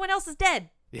 but everyone else is dead.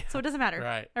 Yeah. So it doesn't matter.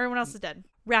 Right. Everyone else is dead.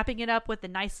 Wrapping it up with a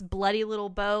nice bloody little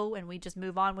bow, and we just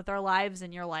move on with our lives,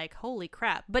 and you're like, holy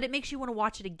crap. But it makes you want to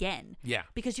watch it again. Yeah.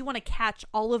 Because you want to catch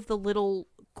all of the little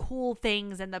cool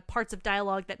things and the parts of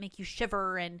dialogue that make you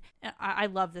shiver, and I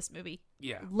love this movie.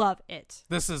 Yeah. Love it.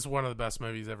 This is one of the best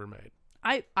movies ever made.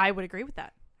 I would agree with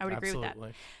that. I would Absolutely. agree with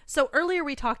that. So earlier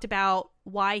we talked about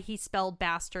why he spelled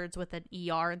bastards with an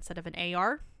ER instead of an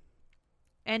AR.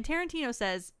 And Tarantino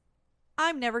says,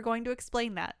 I'm never going to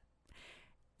explain that.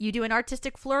 You do an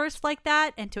artistic flourish like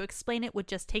that, and to explain it would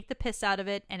just take the piss out of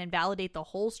it and invalidate the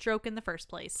whole stroke in the first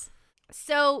place.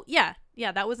 So, yeah,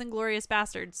 that was Inglorious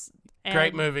Basterds. And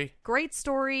great movie. Great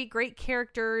story, great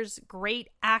characters, great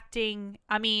acting.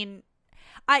 I mean,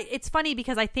 it's funny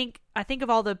because I think of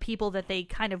all the people that they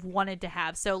kind of wanted to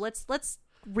have. So let's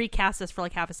recast this for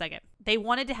like half a second. They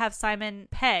wanted to have Simon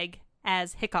Pegg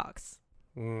as Hickox.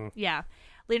 Yeah.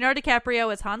 Leonardo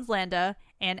DiCaprio as Hans Landa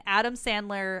and Adam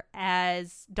Sandler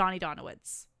as Donnie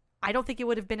Donowitz. I don't think it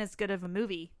would have been as good of a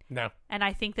movie. No. And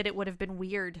I think that it would have been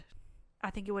weird. I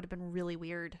think it would have been really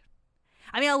weird.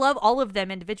 I mean, I love all of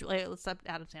them individually, except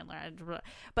Adam Sandler.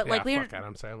 But like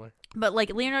Adam Sandler. But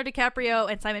like Leonardo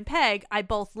DiCaprio and Simon Pegg, I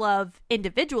both love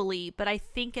individually. But I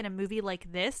think in a movie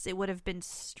like this, it would have been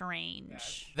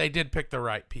strange. They did pick the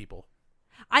right people.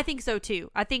 I think so too.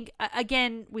 I think,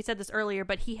 again, we said this earlier,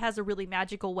 but he has a really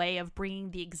magical way of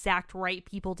bringing the exact right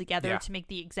people together to make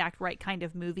the exact right kind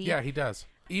of movie. Yeah, he does.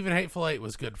 Even Hateful Eight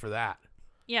was good for that.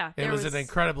 Yeah. It was an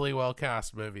incredibly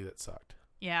well-cast movie that sucked.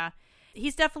 Yeah.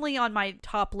 He's definitely on my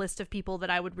top list of people that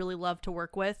I would really love to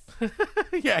work with.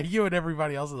 Yeah, you and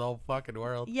everybody else in the whole fucking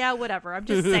world. Yeah, whatever. I'm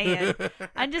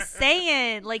just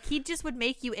saying. Like, he just would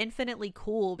make you infinitely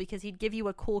cool because he'd give you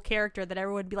a cool character that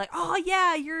everyone would be like, oh,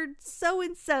 yeah, you're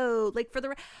so-and-so. Like, for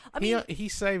the... I mean... He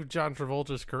saved John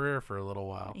Travolta's career for a little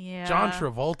while. Yeah. John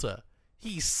Travolta.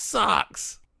 He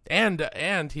sucks.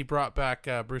 And he brought back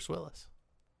Bruce Willis.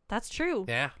 That's true.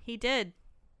 Yeah. He did.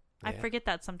 Yeah. I forget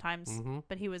that sometimes,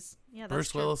 but he was, that's Bruce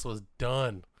true. Willis was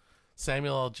done.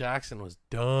 Samuel L. Jackson was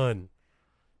done.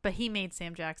 But he made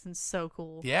Sam Jackson so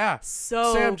cool. Yeah.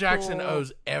 So Sam Jackson cool.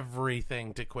 owes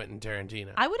everything to Quentin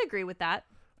Tarantino. I would agree with that.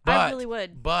 I really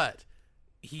would. But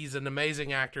he's an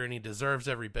amazing actor and he deserves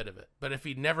every bit of it. But if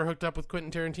he never hooked up with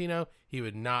Quentin Tarantino, he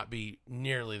would not be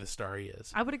nearly the star he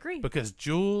is. I would agree. Because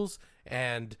Jules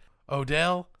and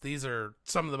Odell, these are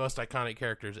some of the most iconic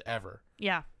characters ever.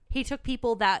 Yeah. He took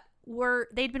people that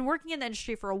they'd been working in the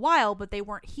industry for a while, but they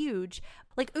weren't huge.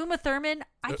 Like Uma Thurman,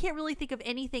 I can't really think of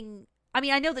anything. I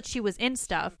mean, I know that she was in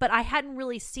stuff, but I hadn't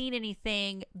really seen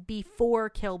anything before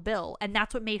Kill Bill, and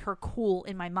that's what made her cool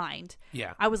in my mind.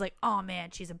 Yeah. I was like, oh man,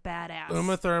 she's a badass.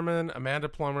 Uma Thurman, Amanda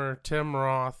Plummer, Tim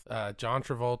Roth, John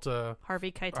Travolta,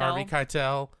 Harvey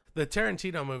Keitel. The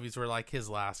Tarantino movies were like his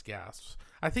last gasps.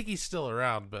 I think he's still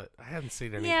around, but I hadn't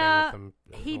seen anything with him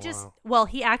in a while.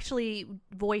 He actually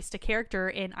voiced a character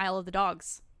in Isle of the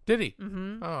Dogs. Did he?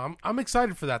 Mm-hmm. Oh, I'm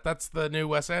excited for that. That's the new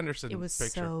Wes Anderson picture. It was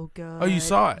so good. Oh, you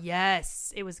saw it?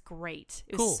 Yes. It was great.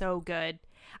 It Cool. was so good.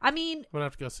 I mean... I'm going to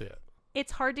have to go see it.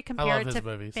 It's hard to compare it to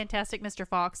movies. Fantastic Mr.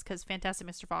 Fox, because Fantastic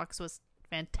Mr. Fox was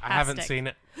fantastic. I haven't seen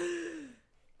it.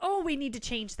 Oh, we need to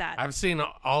change that. I've seen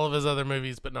all of his other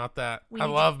movies, but not that. I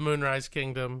love Moonrise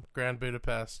Kingdom, Grand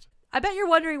Budapest. I bet you're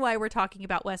wondering why we're talking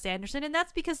about Wes Anderson, and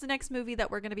that's because the next movie that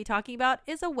we're going to be talking about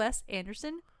is a Wes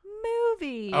Anderson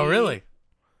movie. Oh, really?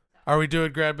 Are we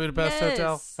doing Grand Budapest Yes.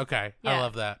 Hotel? Okay, Yeah. I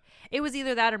love that. It was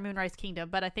either that or Moonrise Kingdom,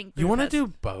 but I think You want to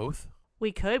Budapest- do both?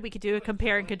 We could do a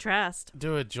compare and contrast.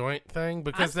 Do a joint thing?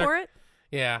 Because I'm for it.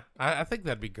 Yeah, I think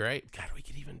that'd be great. God, we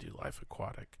could even do Life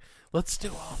Aquatic. Let's do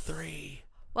all three.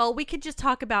 Well, we could just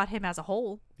talk about him as a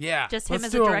whole. Yeah, Just him let's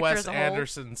as a do director Wes as a whole.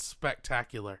 Anderson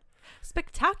spectacular.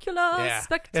 Spectacular. Yeah,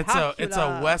 Spectacular. it's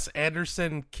a Wes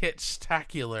Anderson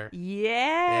kitsch-tacular.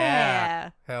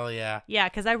 Yeah. Hell yeah. Yeah,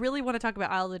 because I really want to talk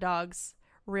about Isle of the Dogs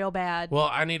real bad. Well,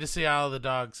 I need to see Isle of the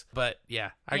Dogs, but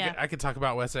yeah, Yeah. I could talk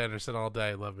about Wes Anderson all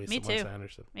day. Love me some Wes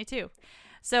Anderson. Me too.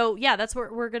 So yeah, that's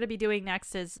what we're going to be doing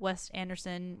next is Wes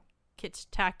Anderson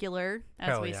kitsch-tacular, as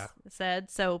Hell we yeah.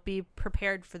 said. So be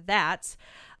prepared for that.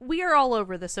 We are all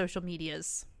over the social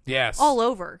medias. Yes. All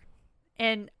over.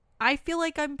 And I feel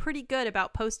like I'm pretty good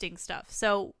about posting stuff.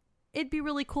 So it'd be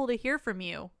really cool to hear from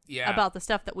you about the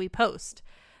stuff that we post.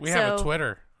 We have a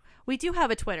Twitter. We do have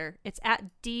a Twitter. It's at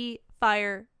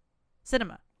DFireCinema.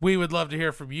 We would love to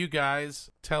hear from you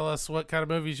guys. Tell us what kind of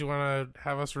movies you want to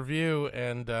have us review,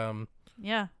 and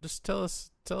just tell us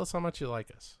how much you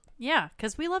like us. Yeah,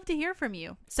 because we love to hear from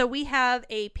you. So we have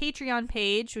a Patreon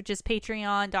page, which is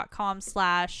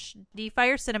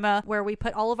patreon.com/DFireCinema, where we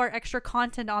put all of our extra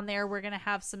content on there. We're going to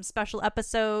have some special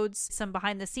episodes, some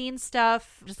behind the scenes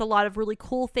stuff, just a lot of really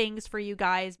cool things for you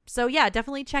guys. So yeah,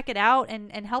 definitely check it out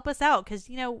and help us out, because,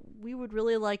 we would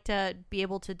really like to be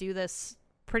able to do this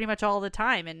pretty much all the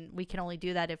time, and we can only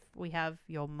do that if we have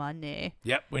your money.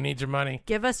 Yep, we need your money.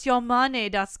 Give us your money,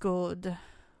 that's good.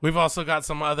 We've also got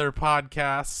some other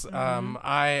podcasts. Mm-hmm.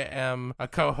 I am a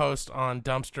co-host on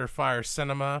Dumpster Fire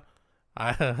Cinema.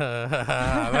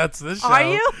 That's this show. Are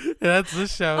you? That's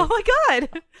this show. Oh my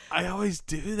God. I always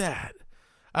do that.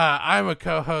 I'm a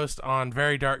co-host on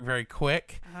Very Dark, Very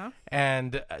Quick. Uh-huh.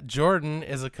 And Jordan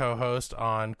is a co-host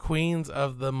on Queens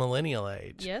of the Millennial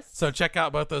Age. Yes. So check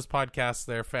out both those podcasts.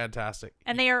 They're fantastic.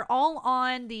 And they are all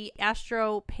on the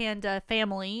Astro Panda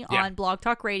family on Blog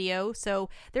Talk Radio. So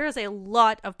there is a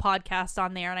lot of podcasts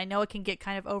on there. And I know it can get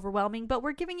kind of overwhelming, but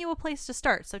we're giving you a place to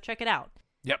start. So check it out.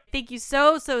 Yep. Thank you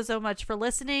so much for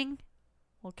listening.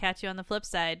 We'll catch you on the flip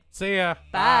side. See ya.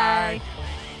 Bye.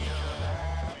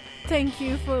 Thank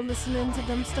you for listening to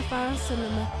Dumpster Fire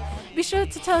Cinema. Be sure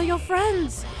to tell your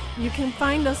friends. You can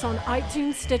find us on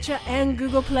iTunes, Stitcher, and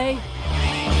Google Play.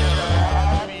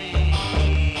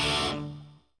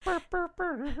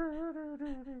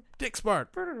 Dick Smart.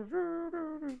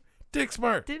 Dick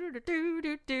Smart.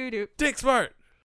 Do-do-do-do-do-do. Dick Smart.